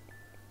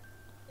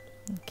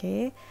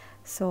 Okay,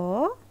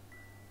 so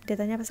dia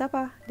tanya pasal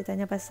apa? Dia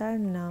tanya pasal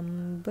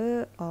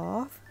number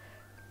of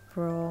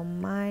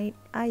bromide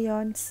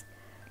ions.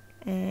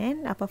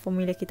 And apa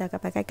formula kita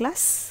akan pakai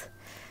kelas?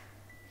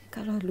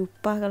 Kalau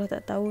lupa, kalau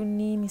tak tahu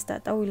ni, Miss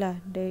tak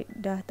tahulah.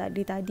 Dah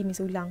tadi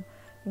Miss ulang.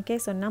 Okay,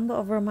 so number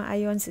of bromide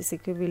ions is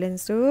equivalent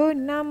to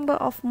number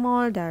of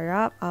mole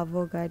darab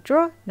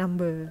Avogadro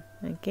number.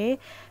 Okay,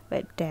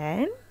 but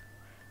then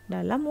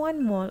dalam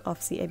 1 mole of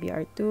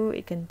CaBr2,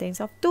 it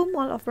contains of 2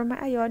 mole of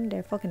bromide ion,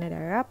 therefore kena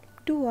darab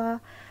 2.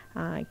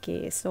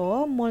 Okay,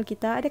 so mole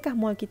kita, adakah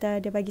mole kita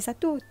dia bagi 1?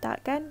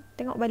 Tak kan?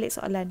 Tengok balik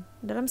soalan.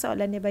 Dalam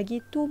soalan dia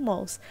bagi 2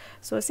 moles.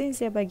 So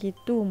since dia bagi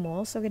 2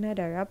 moles, so kena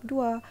darab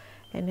 2.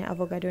 And then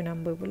Avogadro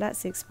number pula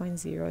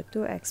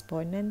 6.02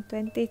 exponent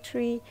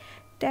 23.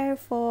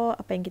 Therefore,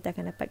 apa yang kita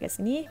akan dapat kat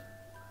sini?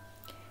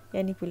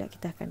 Yang ni pula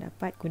kita akan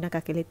dapat guna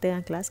kalkulator,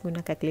 kelas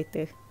guna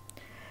kalkulator.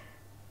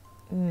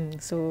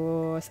 So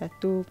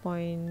 1.2.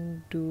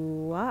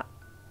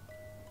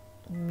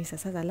 Miss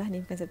rasa salah ni,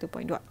 bukan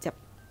 1.2. Sekejap.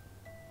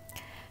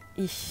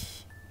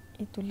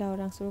 Itulah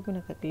orang suruh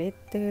guna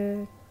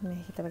kalkulator.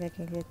 Kita pakai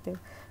kalkulator.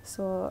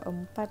 So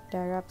 4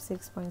 darab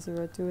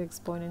 6.02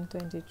 exponent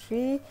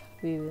 23,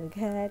 we will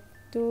get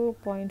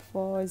 2.408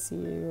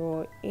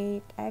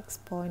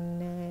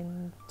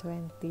 exponent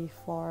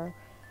 24.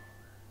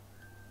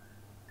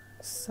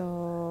 So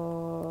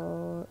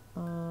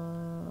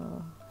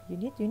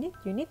unit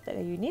tak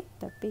ada unit,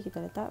 tapi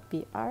kita letak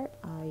Br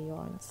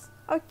ions.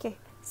 Okay,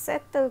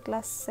 settle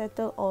class,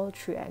 settle all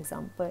 3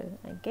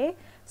 example. Okay,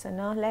 so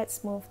now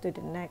let's move to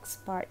the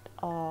next part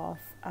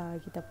of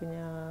kita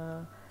punya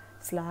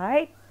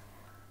slide.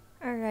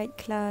 Alright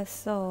class,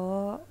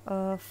 so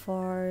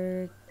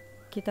for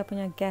kita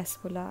punya gas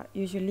pula,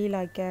 usually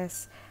lah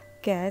gas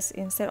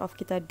instead of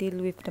kita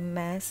deal with the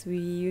mass, we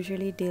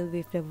usually deal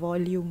with the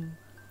volume.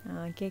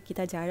 Okay,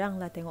 kita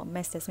jarang lah tengok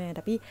mass test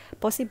sebenarnya, tapi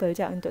possible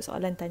je untuk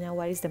soalan tanya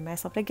what is the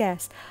mass of the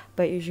gas.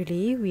 But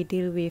usually we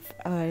deal with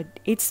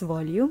its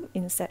volume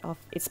instead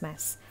of its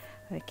mass.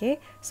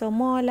 Okay, so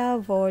molar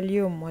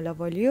volume. Molar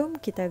volume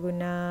kita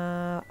guna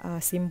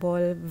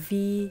simbol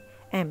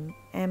VM,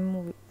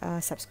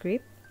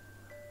 subscript.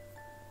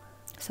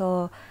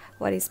 So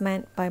what is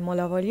meant by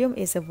molar volume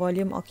is a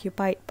volume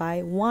occupied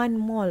by 1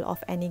 mole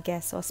of any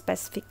gas. So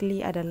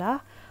specifically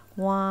adalah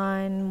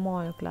 1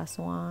 mole,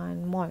 kelas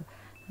 1 mole.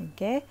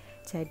 Okay,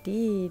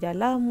 jadi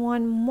dalam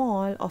 1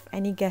 mole of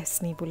any gas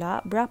ni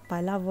pula,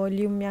 berapalah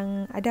volume yang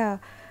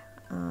ada?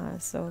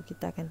 So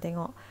kita akan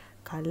tengok.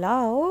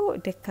 Kalau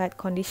dekat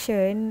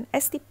condition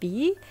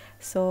STP,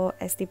 so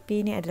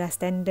STP ni adalah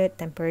standard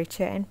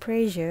temperature and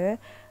pressure,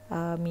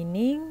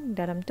 meaning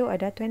dalam tu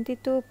ada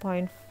 22.4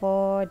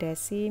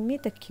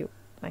 decimeter cube.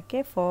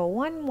 Okay, for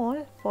 1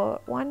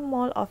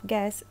 mole of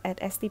gas at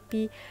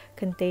STP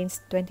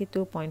contains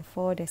 22.4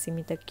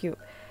 decimeter cube.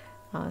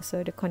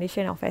 So the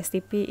condition of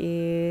STP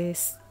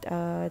is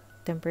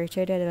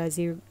temperature dia adalah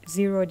 0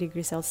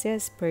 degree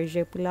Celsius,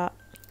 pressure pula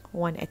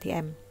 1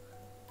 atm.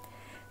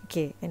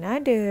 Okay,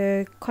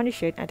 another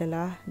condition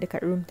adalah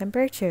dekat room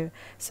temperature.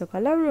 So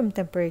kalau room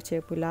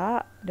temperature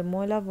pula, the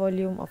molar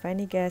volume of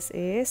any gas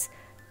is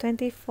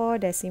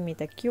 24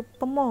 decimeter cube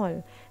per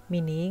mole,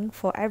 meaning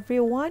for every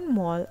 1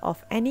 mole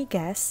of any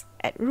gas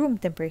at room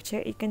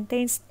temperature, it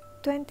contains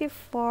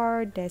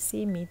 24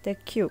 decimeter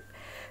cube.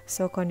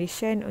 So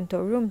condition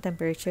untuk room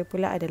temperature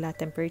pula adalah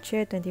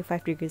temperature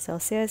 25 degree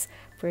Celsius,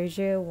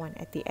 pressure 1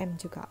 atm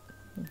juga.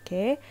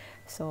 Okay,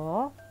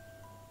 so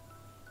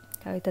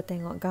kalau kita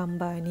tengok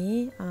gambar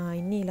ni,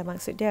 inilah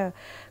maksud dia.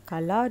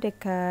 Kalau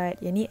dekat,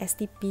 yang ni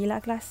STP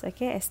lah kelas,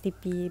 okay,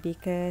 STP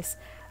because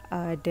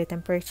the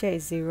temperature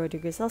is 0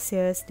 degree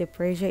Celsius, the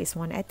pressure is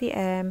 1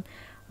 atm.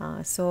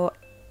 So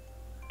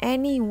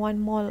any 1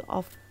 mole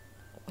of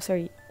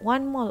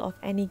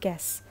any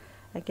gas,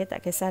 okay,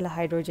 tak kisahlah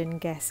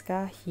hydrogen gas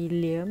kah,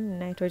 helium,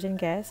 nitrogen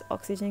gas,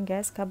 oxygen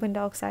gas, carbon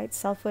dioxide,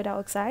 sulfur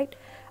dioxide,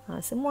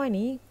 semua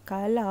ni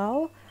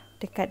kalau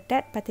dekat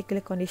that particular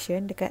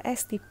condition, dekat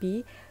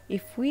STP,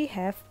 if we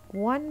have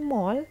 1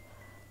 mole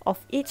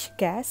of each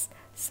gas,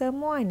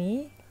 semua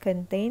ni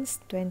contains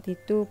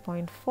 22.4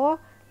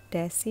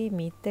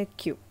 decimeter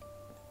cube.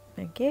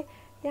 Okay,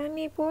 yang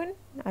ni pun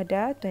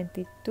ada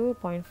 22.4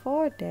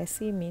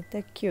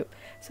 decimeter cube.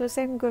 So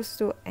same goes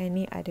to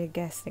any other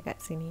gas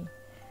dekat sini.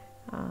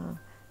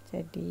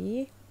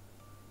 Jadi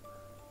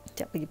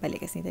sekejap pergi balik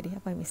kat sini tadi,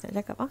 apa Miss nak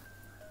cakap?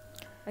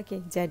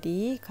 Okay,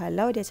 jadi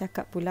kalau dia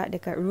cakap pula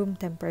dekat room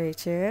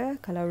temperature,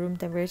 kalau room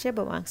temperature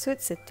bermaksud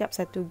setiap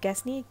satu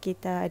gas ni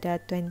kita ada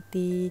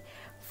 24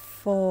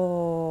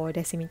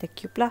 decimeter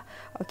cube lah.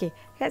 Okay,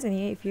 kat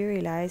sini if you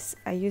realise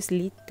I use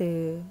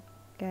liter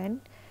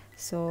kan,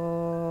 so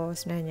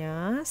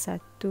sebenarnya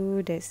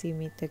 1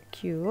 decimeter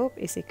cube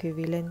is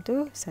equivalent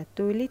to 1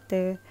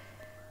 liter.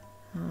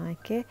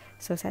 Okay,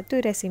 so 1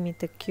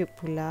 decimeter cube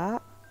pula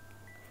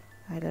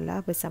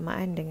adalah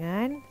bersamaan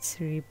dengan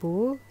 1000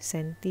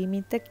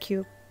 centimeter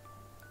cube.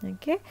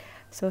 Okay,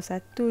 so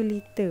 1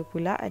 liter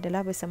pula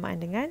adalah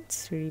bersamaan dengan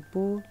 1000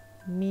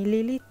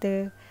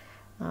 mililiter.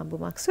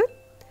 Bermaksud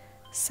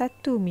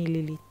 1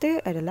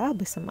 mililiter adalah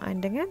bersamaan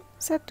dengan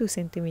 1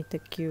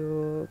 centimeter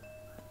cube.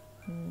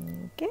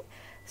 Okay,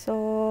 so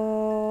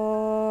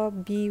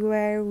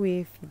beware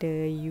with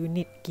the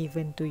unit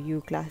given to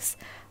you class.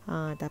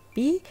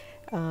 Tapi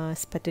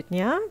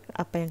sepatutnya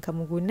apa yang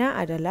kamu guna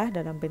adalah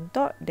dalam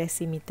bentuk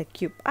decimeter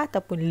cube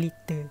ataupun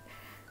liter.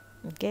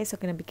 Okay, so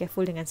kena be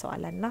careful dengan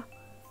soalan lah.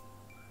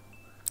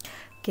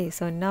 Okay,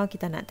 so now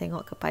kita nak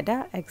tengok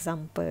kepada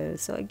example.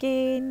 So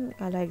again,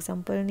 kalau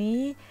example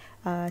ni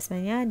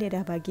sebenarnya dia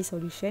dah bagi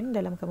solution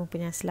dalam kamu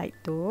punya slide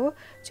tu.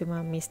 Cuma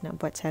Miss nak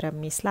buat cara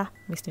Miss lah.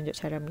 Miss tunjuk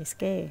cara Miss,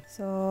 okay?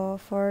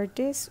 So for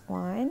this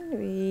one,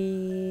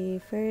 we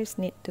first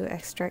need to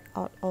extract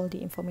out all the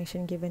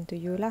information given to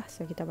you lah.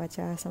 So kita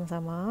baca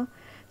sama-sama.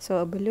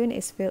 So a balloon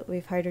is filled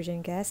with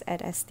hydrogen gas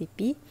at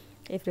STP.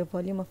 If the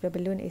volume of the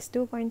balloon is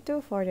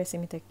 2.24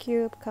 decimeter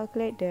cube,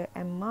 calculate the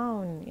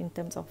amount in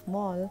terms of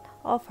mole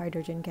of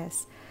hydrogen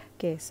gas.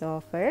 Okay,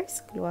 so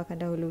first, keluarkan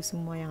dahulu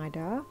semua yang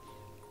ada.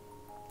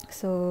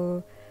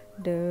 So,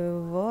 the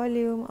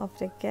volume of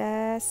the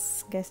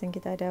gas yang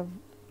kita ada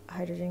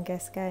hydrogen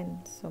gas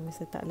kan. So,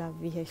 mesti letaklah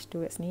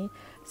VH2 kat sini.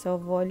 So,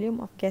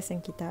 volume of gas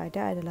yang kita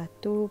ada adalah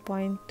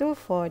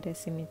 2.24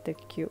 decimeter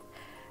cube.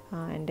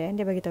 And then,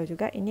 dia bagi tahu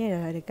juga, ini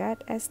adalah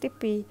dekat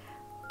STP.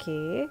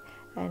 Okay,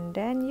 and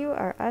then you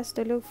are asked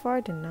to look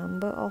for the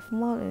number of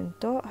mole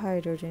untuk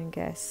hydrogen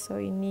gas. So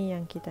ini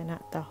yang kita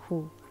nak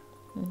tahu.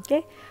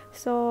 Okay,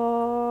 so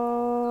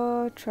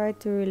try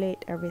to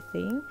relate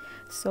everything.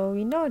 So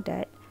we know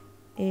that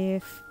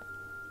if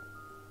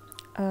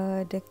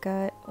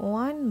dekat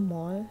 1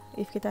 mole,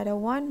 if kita ada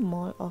 1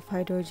 mole of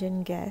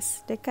hydrogen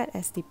gas dekat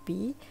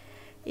STP,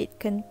 it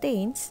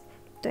contains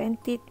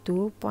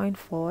 22.4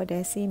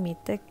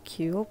 decimeter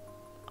cube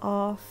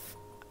of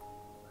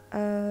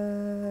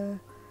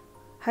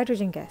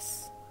hydrogen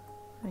gas.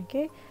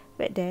 Okay,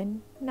 but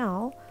then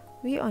now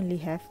we only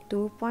have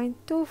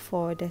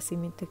 2.24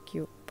 decimeter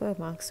cube.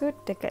 Bermaksud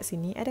dekat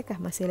sini adakah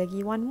masih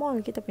lagi 1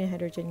 mol kita punya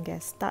hydrogen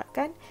gas? Tak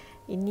kan?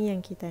 Ini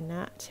yang kita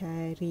nak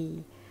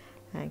cari.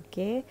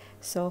 Okay,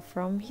 so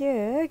from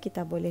here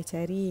kita boleh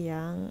cari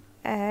yang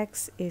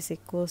X is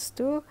equals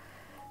to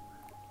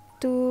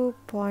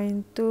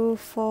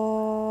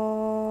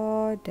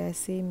 2.24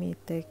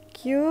 decimeter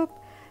cube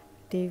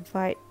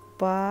divide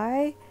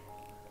by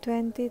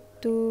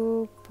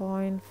 22.4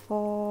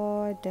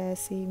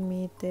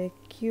 decimeter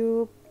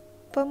cube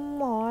per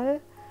mol,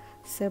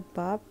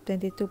 sebab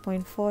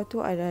 22.4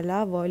 tu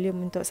adalah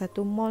volume untuk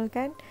 1 mol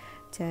kan.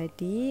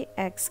 Jadi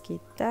X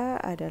kita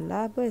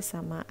adalah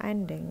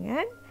bersamaan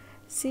dengan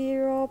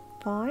 0.1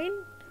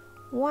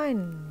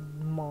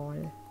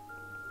 mol.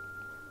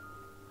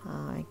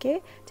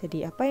 Okay,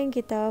 jadi apa yang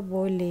kita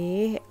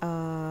boleh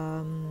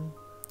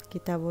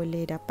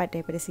dapat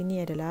daripada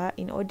sini adalah,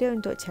 in order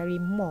untuk cari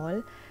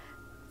mol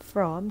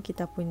from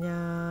kita punya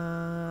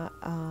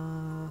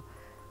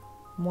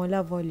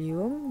molar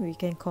volume, we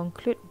can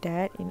conclude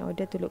that in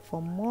order to look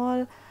for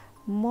mol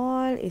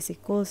is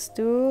equals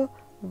to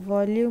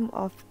volume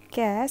of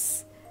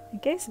gas.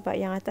 Okay, sebab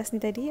yang atas ni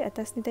tadi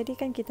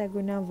kan kita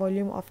guna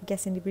volume of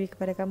gas yang diberi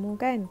kepada kamu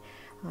kan.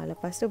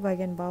 Lepas tu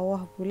bahagian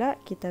bawah pula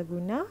kita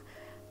guna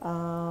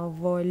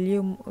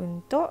volume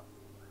untuk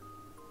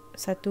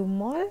 1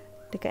 mol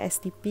dekat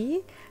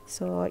STP.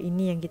 So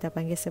ini yang kita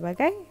panggil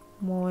sebagai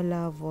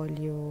molar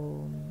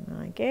volume.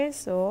 Okay,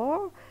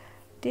 so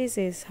this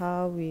is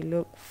how we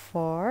look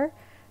for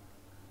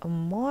a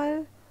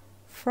mol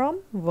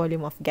from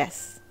volume of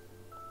gas.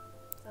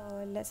 So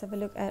let's have a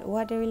look at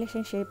what the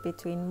relationship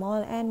between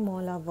mol and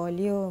molar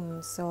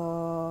volume.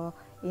 So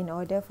in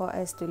order for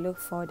us to look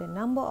for the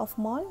number of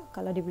mol,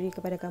 kalau diberi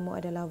kepada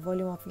kamu adalah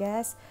volume of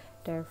gas,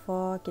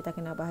 therefore kita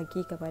kena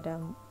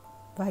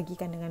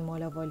bahagikan dengan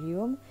molar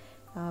volume.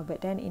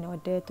 But then in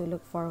order to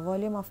look for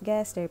volume of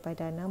gas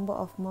daripada number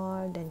of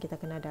mol, dan kita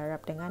kena darab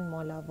dengan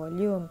molar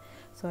volume.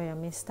 So yang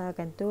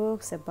misalkan tu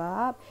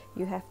sebab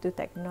you have to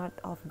take note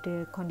of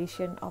the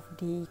condition of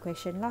the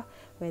equation lah,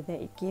 whether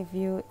it give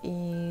you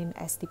in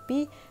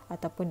STP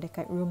ataupun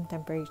dekat room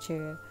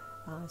temperature.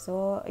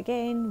 So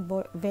again,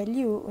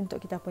 value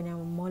untuk kita punya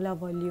molar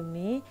volume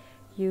ni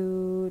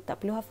you tak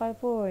perlu hafal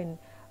pun.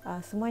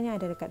 Semuanya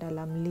ada dekat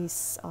dalam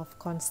list of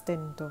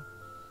constant tu.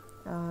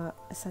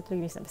 Satu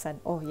lagi Miss nak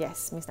pesan. Oh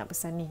yes, Miss nak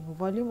pesan ni,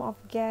 volume of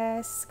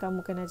gas kamu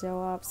kena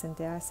jawab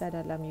sentiasa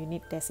dalam unit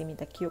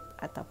decimeter cube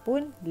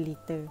ataupun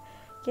liter.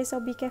 Okay,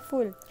 so be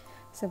careful,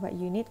 sebab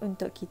unit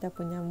untuk kita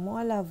punya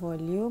molar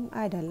volume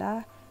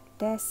adalah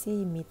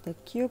decimeter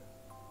cube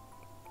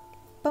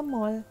per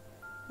mol.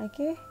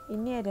 Okay,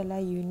 ini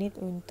adalah unit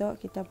untuk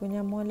kita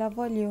punya molar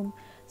volume.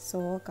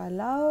 So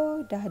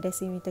kalau dah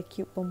decimeter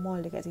cube per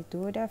mol dekat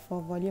situ, therefore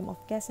volume of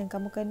gas yang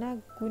kamu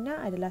kena guna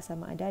adalah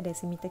sama ada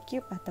decimeter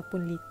cube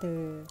ataupun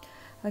liter.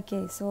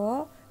 Okay,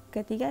 so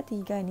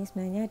ketiga-tiga ni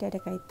sebenarnya dia ada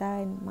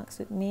kaitan.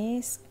 Maksud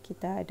Miss,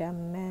 kita ada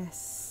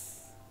mass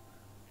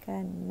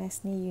kan,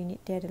 mass ni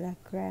unit dia adalah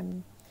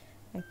gram.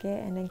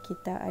 Okay, and then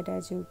kita ada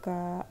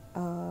juga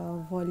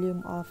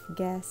volume of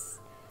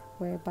gas,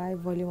 whereby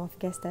volume of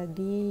gas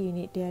tadi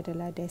unit dia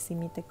adalah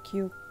decimeter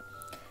cube.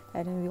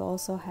 And then we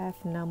also have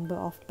number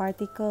of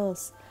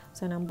particles.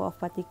 So number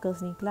of particles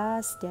ni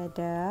kelas dia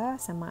ada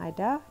sama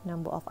ada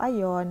number of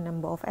ion,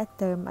 number of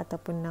atom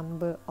ataupun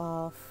number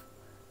of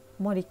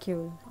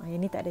molecule. Yang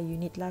ni tak ada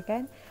unit lah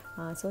kan.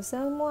 So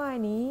semua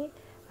ni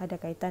ada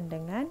kaitan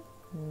dengan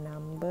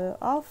number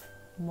of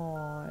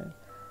mol,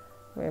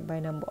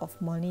 whereby number of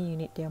mol ni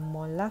unit dia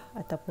mol lah,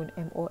 ataupun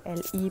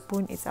MOLE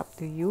pun, it's up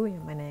to you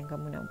yang mana yang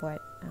kamu nak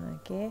buat.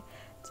 Okay,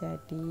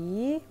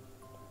 jadi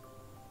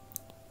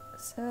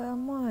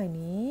semua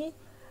ni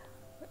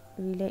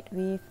relate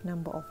with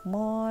number of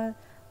mol,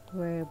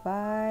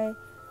 whereby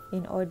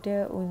in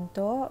order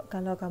untuk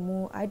kalau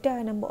kamu ada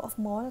number of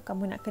mol,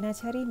 kamu nak kena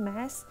cari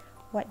mass,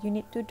 what you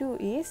need to do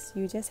is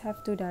you just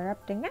have to darab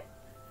dengan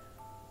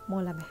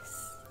molar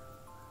mass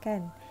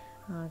kan.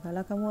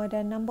 Kalau kamu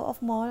ada number of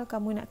mol,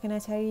 kamu nak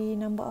kena cari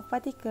number of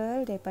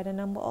particle, daripada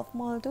number of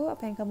mol tu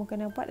apa yang kamu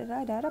kena buat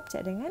adalah darab je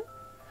dengan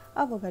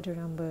Avogadro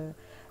number.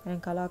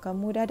 Dan kalau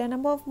kamu dah ada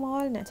number of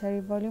mol, nak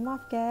cari volume of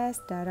gas,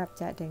 darab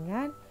je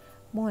dengan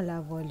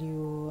molar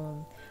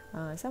volume.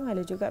 Sama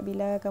halnya juga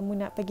bila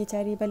kamu nak pergi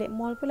cari balik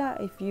mol pula.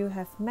 If you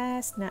have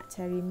mass, nak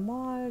cari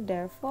mol,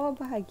 therefore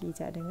bahagi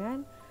je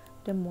dengan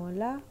the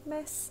molar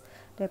mass.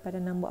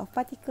 Daripada number of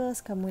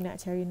particles, kamu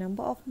nak cari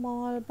number of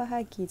mol,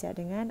 bahagi je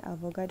dengan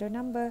Avogadro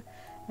number.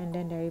 And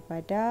then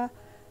daripada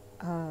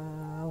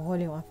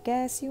volume of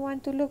gas, you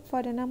want to look for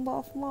the number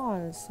of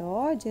mol,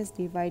 so just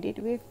divide it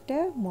with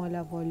the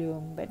molar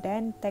volume. But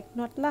then take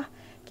note lah,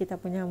 kita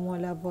punya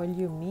molar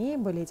volume ni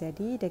boleh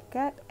jadi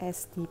dekat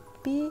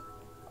STP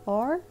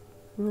or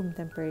room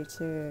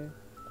temperature.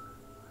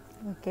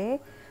 Okay,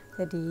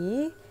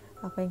 jadi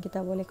apa yang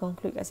kita boleh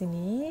conclude kat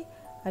sini,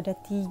 ada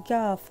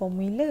 3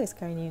 formula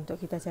sekarang ni untuk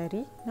kita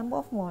cari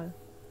number of mol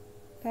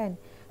kan.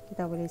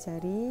 Kita boleh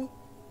cari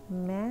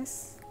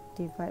mass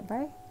divide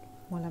by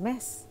molar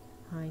mass.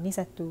 Ini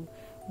satu.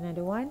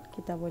 Another one,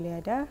 kita boleh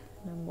ada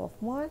number of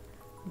mole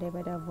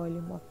daripada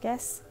volume of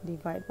gas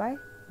divide by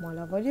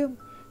molar volume.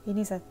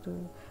 Ini satu.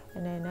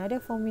 And then another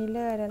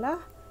formula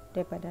adalah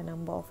daripada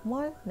number of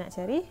mole nak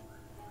cari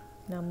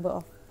number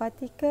of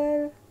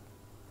particle,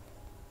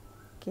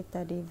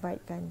 kita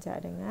divide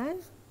ganjak dengan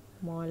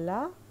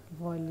molar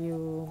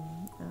volume.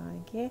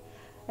 Okay.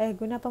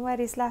 Guna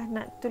pembaris lah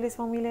nak tulis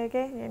formula.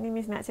 Okay. Yang ni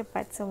Miss nak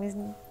cepat, so Miss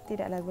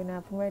tidaklah guna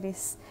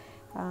pembaris.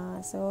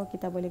 So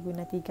kita boleh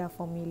guna 3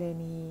 formula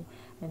ni.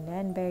 And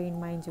then bear in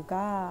mind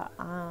juga,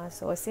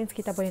 so since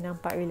kita boleh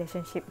nampak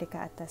relationship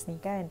dekat atas ni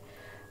kan,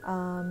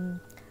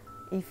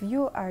 if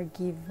you are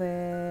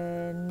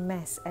given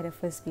mass at the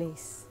first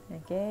place,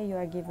 okay, you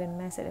are given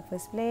mass at the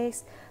first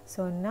place,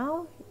 so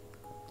now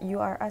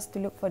you are asked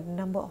to look for the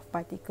number of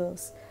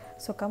particles.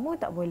 So kamu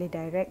tak boleh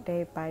direct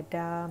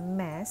daripada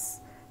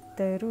mass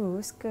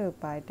terus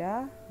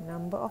kepada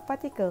number of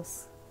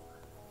particles.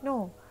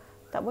 No,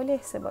 tak boleh,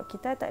 sebab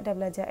kita tak ada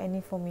belajar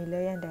any formula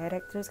yang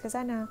direct terus ke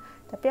sana.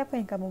 Tapi apa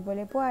yang kamu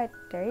boleh buat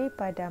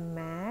daripada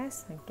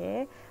mass,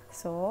 okay,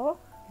 so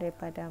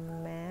daripada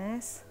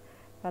mass,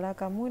 kalau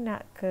kamu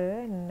nak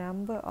ke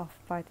number of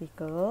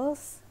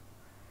particles,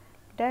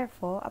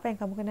 therefore apa yang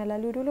kamu kena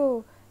lalu dulu?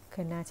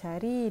 Kena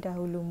cari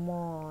dahulu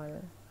mole.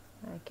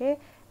 Okay,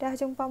 dah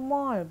jumpa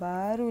mole,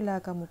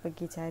 barulah kamu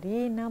pergi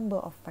cari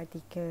number of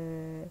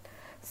particle.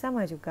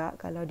 Sama juga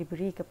kalau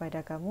diberi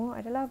kepada kamu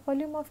adalah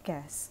volume of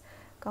gas.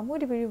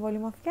 Kamu diberi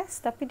volume of gas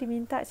tapi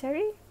diminta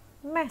cari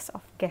mass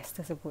of gas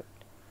tersebut.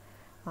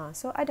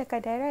 So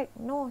adakah direct?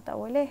 No, tak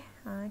boleh.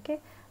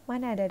 Okay.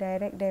 Mana ada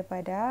direct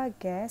daripada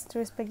gas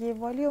terus pergi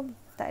volume?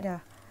 Tak ada.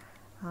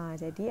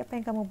 Jadi apa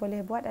yang kamu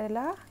boleh buat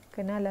adalah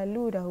kena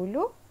lalu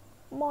dahulu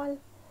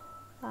mole.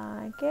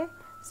 Okay.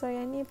 So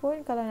yang ni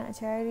pun kalau nak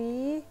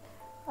cari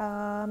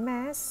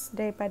mass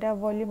daripada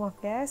volume of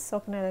gas, so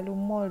kena lalu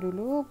mole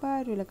dulu,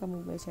 barulah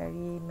kamu boleh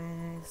cari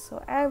mass.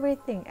 So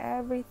everything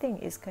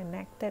is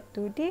connected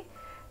to the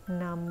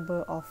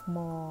number of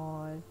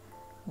mole.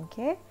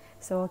 Okay,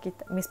 so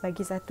Miss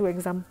bagi satu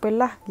example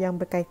lah yang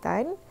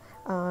berkaitan,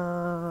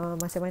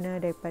 macam mana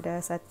daripada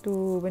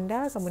satu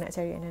benda kamu nak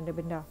cari another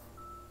benda.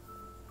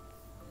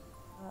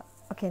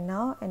 Okay,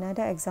 now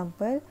another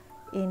example.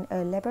 In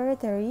a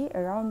laboratory,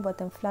 a round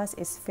bottom flask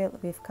is filled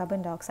with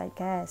carbon dioxide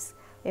gas.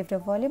 If the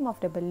volume of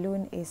the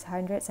balloon is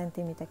 100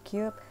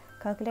 cm3,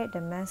 calculate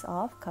the mass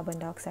of carbon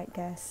dioxide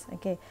gas.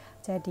 Okay,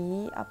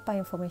 jadi apa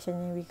information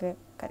yang bagi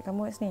kat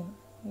kamu ni?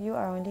 You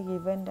are only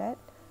given that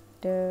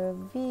the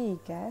V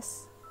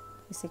gas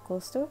is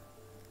equals to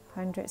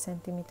 100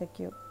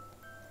 cm3.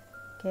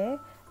 Okay,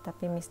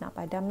 tapi Miss nak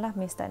padam lah,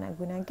 Miss tak nak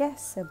guna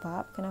gas.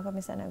 Sebab, kenapa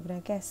Miss tak nak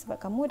guna gas?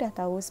 Sebab kamu dah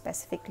tahu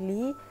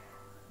specifically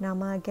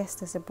nama gas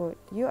tersebut.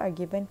 You are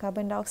given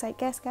carbon dioxide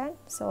gas kan?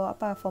 So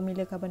apa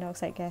formula carbon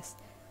dioxide gas?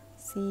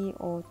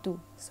 CO2.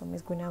 So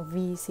Miss guna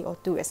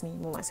VCO2 as ni.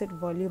 Bermaksud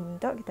volume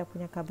untuk kita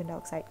punya carbon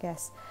dioxide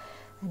gas.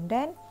 And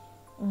then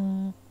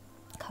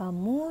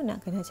kamu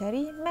nak kena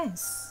cari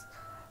mass.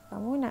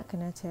 Kamu nak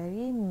kena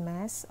cari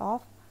mass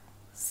of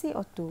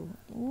CO2.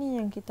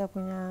 Ini yang kita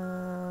punya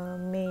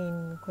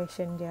main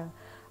question dia.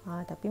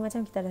 Tapi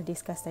macam kita dah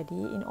discuss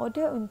tadi, in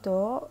order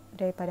untuk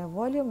daripada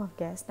volume of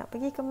gas nak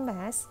pergi ke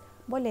mass,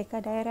 bolehkah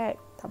direct?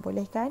 Tak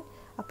boleh kan?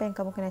 Apa yang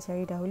kamu kena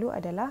cari dahulu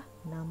adalah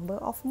number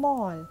of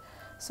mole.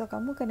 So,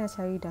 kamu kena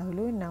cari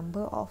dahulu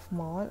number of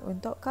mole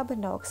untuk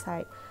carbon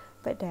dioxide.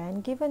 But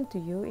then, given to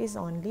you is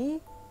only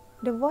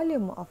the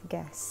volume of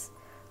gas.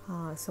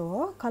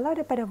 So, kalau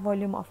daripada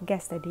volume of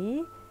gas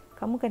tadi,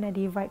 kamu kena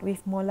divide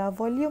with molar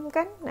volume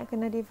kan? Nak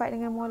kena divide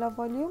dengan molar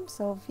volume.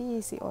 So,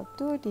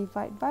 VCO2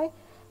 divide by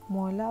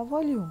molar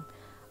volume.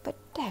 But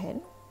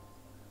then,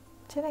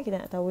 macam mana kita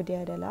nak tahu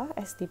dia adalah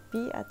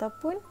STP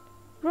ataupun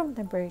room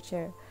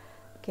temperature?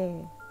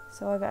 Okay,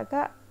 so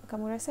agak-agak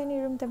kamu rasa ni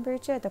room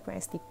temperature ataupun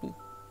STP?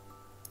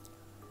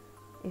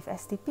 If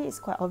STP is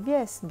quite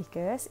obvious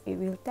because it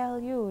will tell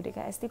you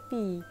dekat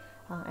STP.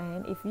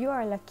 And if you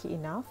are lucky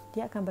enough,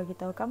 dia akan bagi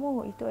tahu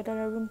kamu itu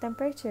adalah room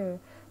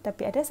temperature.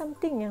 Tapi ada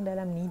something yang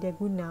dalam ni dia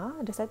guna,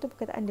 ada satu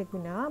perkataan dia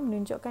guna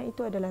menunjukkan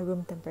itu adalah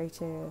room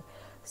temperature.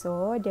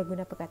 So, dia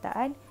guna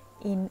perkataan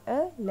in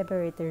a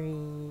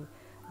laboratory.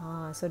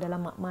 So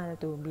dalam makmal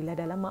tu, bila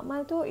dalam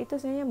makmal tu, itu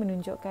sebenarnya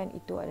menunjukkan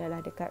itu adalah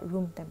dekat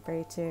room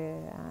temperature.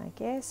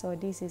 Okay, so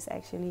this is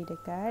actually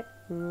dekat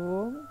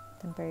room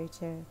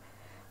temperature.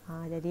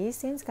 Jadi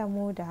since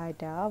kamu dah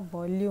ada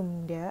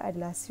volume dia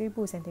adalah 1000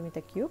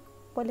 cm3,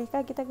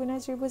 bolehkah kita guna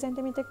 1000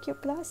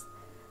 cm3 plus?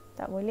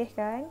 Tak boleh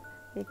kan?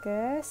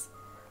 Because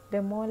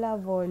the molar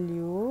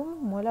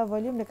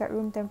volume dekat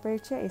room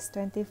temperature is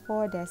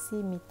 24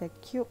 decimeter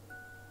cube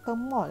per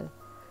mole.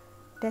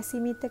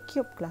 Decimeter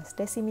cube kelas,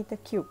 decimeter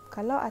cube.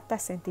 Kalau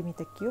atas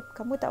centimeter cube,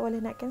 kamu tak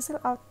boleh nak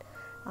cancel out.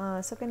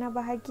 So, kena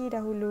bahagi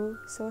dahulu.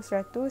 So,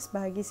 100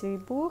 bahagi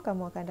 1000,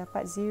 kamu akan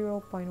dapat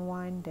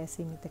 0.1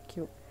 decimeter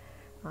cube.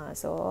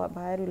 So,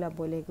 barulah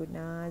boleh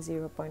guna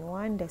 0.1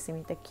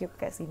 decimeter cube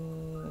kat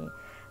sini.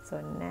 So,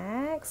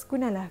 next,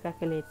 gunalah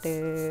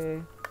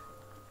calculator.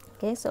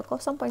 Okay, so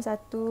 0.1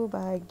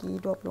 bahagi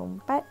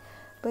 24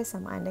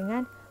 bersamaan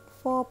dengan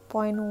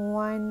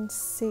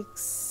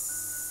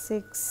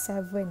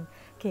 4.1667.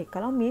 Okay,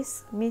 kalau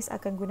Miss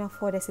akan guna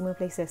 4 decimal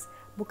places.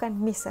 Bukan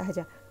Miss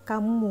sahaja,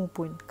 kamu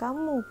pun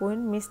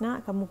Miss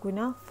nak kamu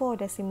guna 4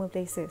 decimal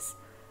places.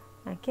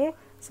 Okay,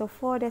 so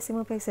 4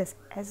 decimal places.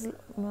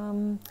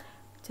 Macam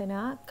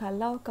mana,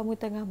 kalau kamu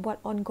tengah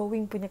buat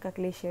ongoing punya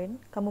calculation,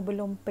 kamu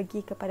belum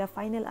pergi kepada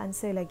final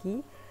answer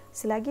lagi,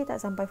 selagi tak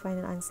sampai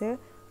final answer,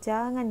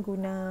 jangan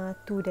guna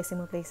 2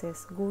 decimal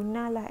places.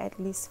 Gunalah at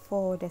least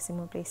 4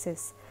 decimal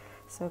places.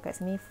 So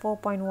kat sini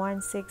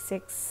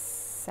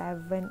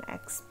 4.1667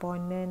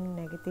 exponent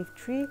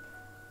 -3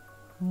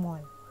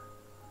 mol.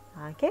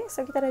 Okay,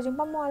 so kita dah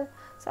jumpa mol.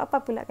 So apa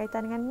pula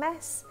kaitan dengan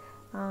mass?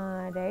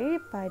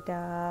 Daripada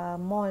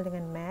mol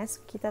dengan mass,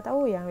 kita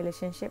tahu yang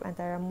relationship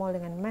antara mol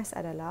dengan mass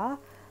adalah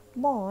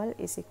mol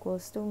is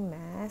equals to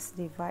mass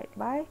divided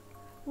by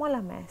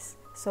molar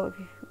mass. So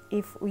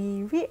if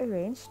we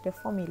rearrange the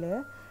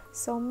formula,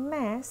 so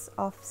mass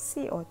of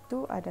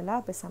CO2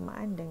 adalah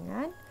bersamaan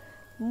dengan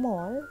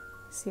mol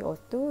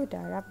CO2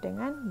 darab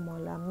dengan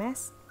molar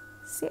mass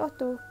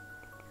CO2.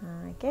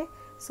 Okay,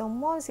 so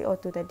mol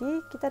CO2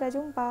 tadi kita dah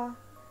jumpa,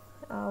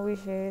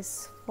 which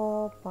is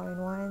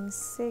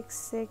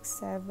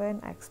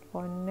 4.1667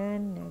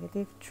 exponent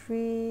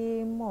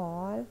 -3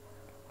 mol.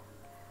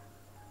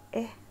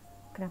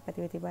 Kenapa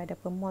tiba-tiba ada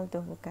pemol tu?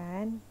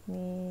 Bukan,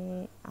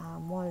 ni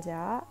mol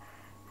je.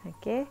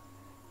 Okay,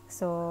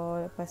 so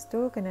lepas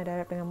tu kena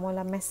darab dengan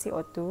molar mass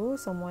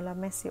CO2. So molar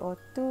mass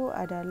CO2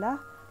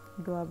 adalah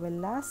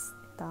 12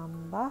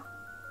 tambah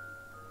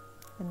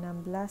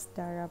 16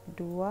 darab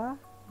 2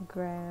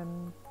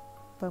 gram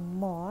per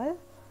mol.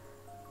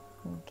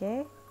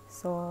 Okay,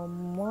 so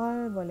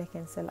mol boleh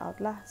cancel out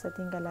lah, so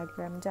tinggallah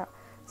gram je.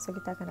 So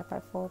kita akan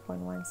dapat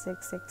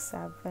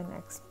 4.1667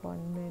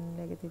 exponent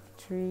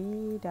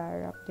 -3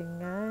 darab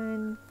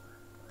dengan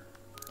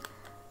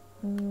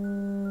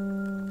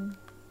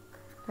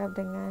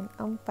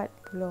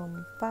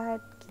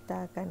 44,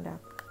 kita akan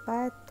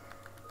dapat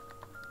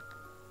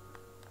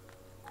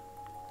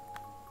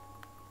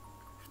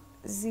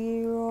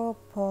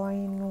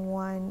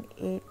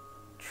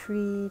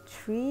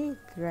 0.1833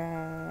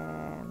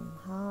 gram.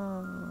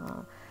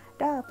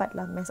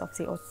 Dapatlah mass of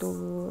CO2.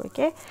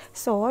 Okay,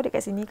 so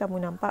dekat sini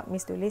kamu nampak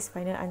Miss tulis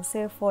final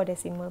answer 4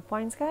 decimal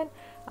points kan.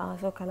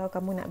 So kalau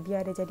kamu nak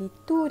biar dia jadi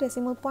 2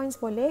 decimal points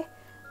boleh.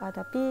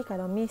 Tapi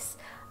kalau Miss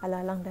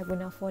alang-alang dah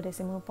guna 4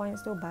 decimal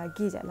points tu,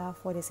 bagi je lah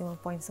 4 decimal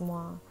points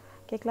semua.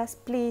 Okay kelas,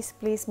 please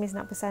Miss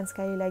nak pesan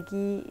sekali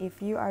lagi, if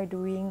you are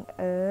doing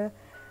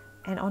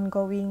an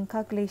ongoing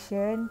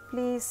calculation,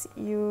 please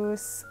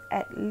use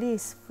at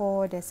least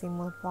 4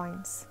 decimal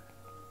points.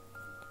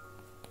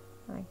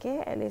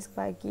 Okay, at least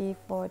bagi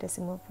 4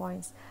 decimal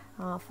points.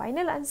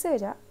 Final answer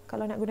je,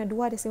 kalau nak guna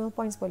 2 decimal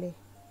points boleh.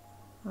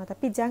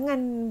 Tapi jangan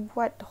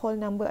buat whole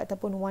number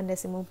ataupun 1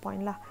 decimal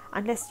point lah.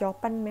 Unless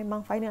jawapan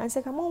memang final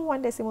answer kamu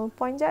 1 decimal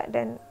point je,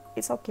 then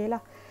it's okay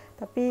lah.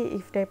 Tapi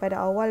if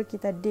daripada awal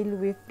kita deal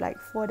with like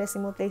 4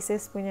 decimal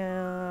places punya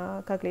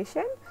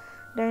calculation,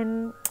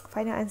 then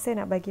final answer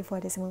nak bagi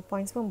 4 decimal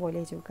points pun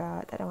boleh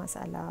juga, tak ada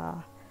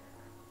masalah.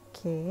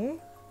 Okay.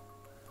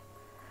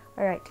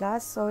 Alright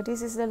class, so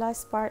this is the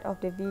last part of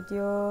the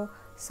video.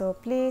 So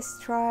please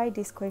try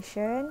this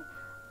question.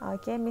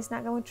 Okay, Miss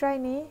nak kamu try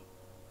ni.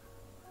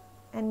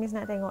 And Miss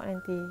nak tengok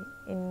nanti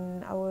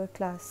in our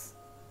class.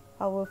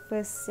 Our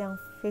first yang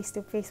face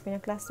to face punya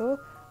class tu,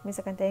 Miss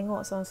akan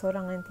tengok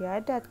seorang-seorang nanti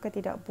ada ke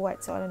tidak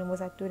buat soalan nombor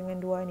 1 dengan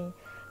 2 ni.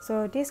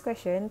 So this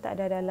question tak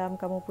ada dalam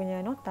kamu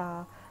punya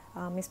nota.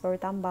 Miss baru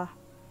tambah.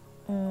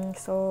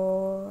 So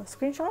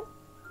screenshot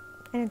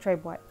and then try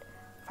buat.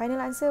 Final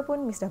answer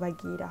pun Miss dah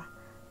bagi dah.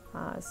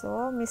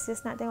 So Miss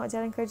just nak tengok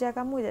jalan kerja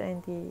kamu je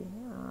nanti.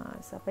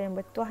 Siapa yang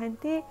betul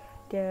nanti,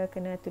 dia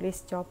kena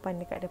tulis jawapan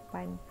dekat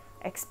depan,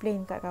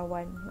 explain kat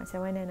kawan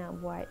macam mana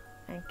nak buat.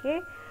 Okay,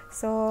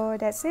 so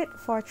that's it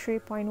for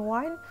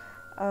 3.1.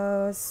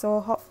 So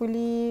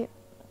hopefully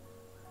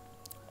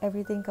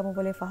everything kamu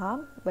boleh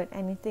faham, but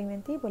anything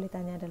nanti boleh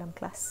tanya dalam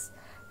kelas.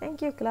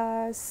 Thank you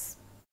class.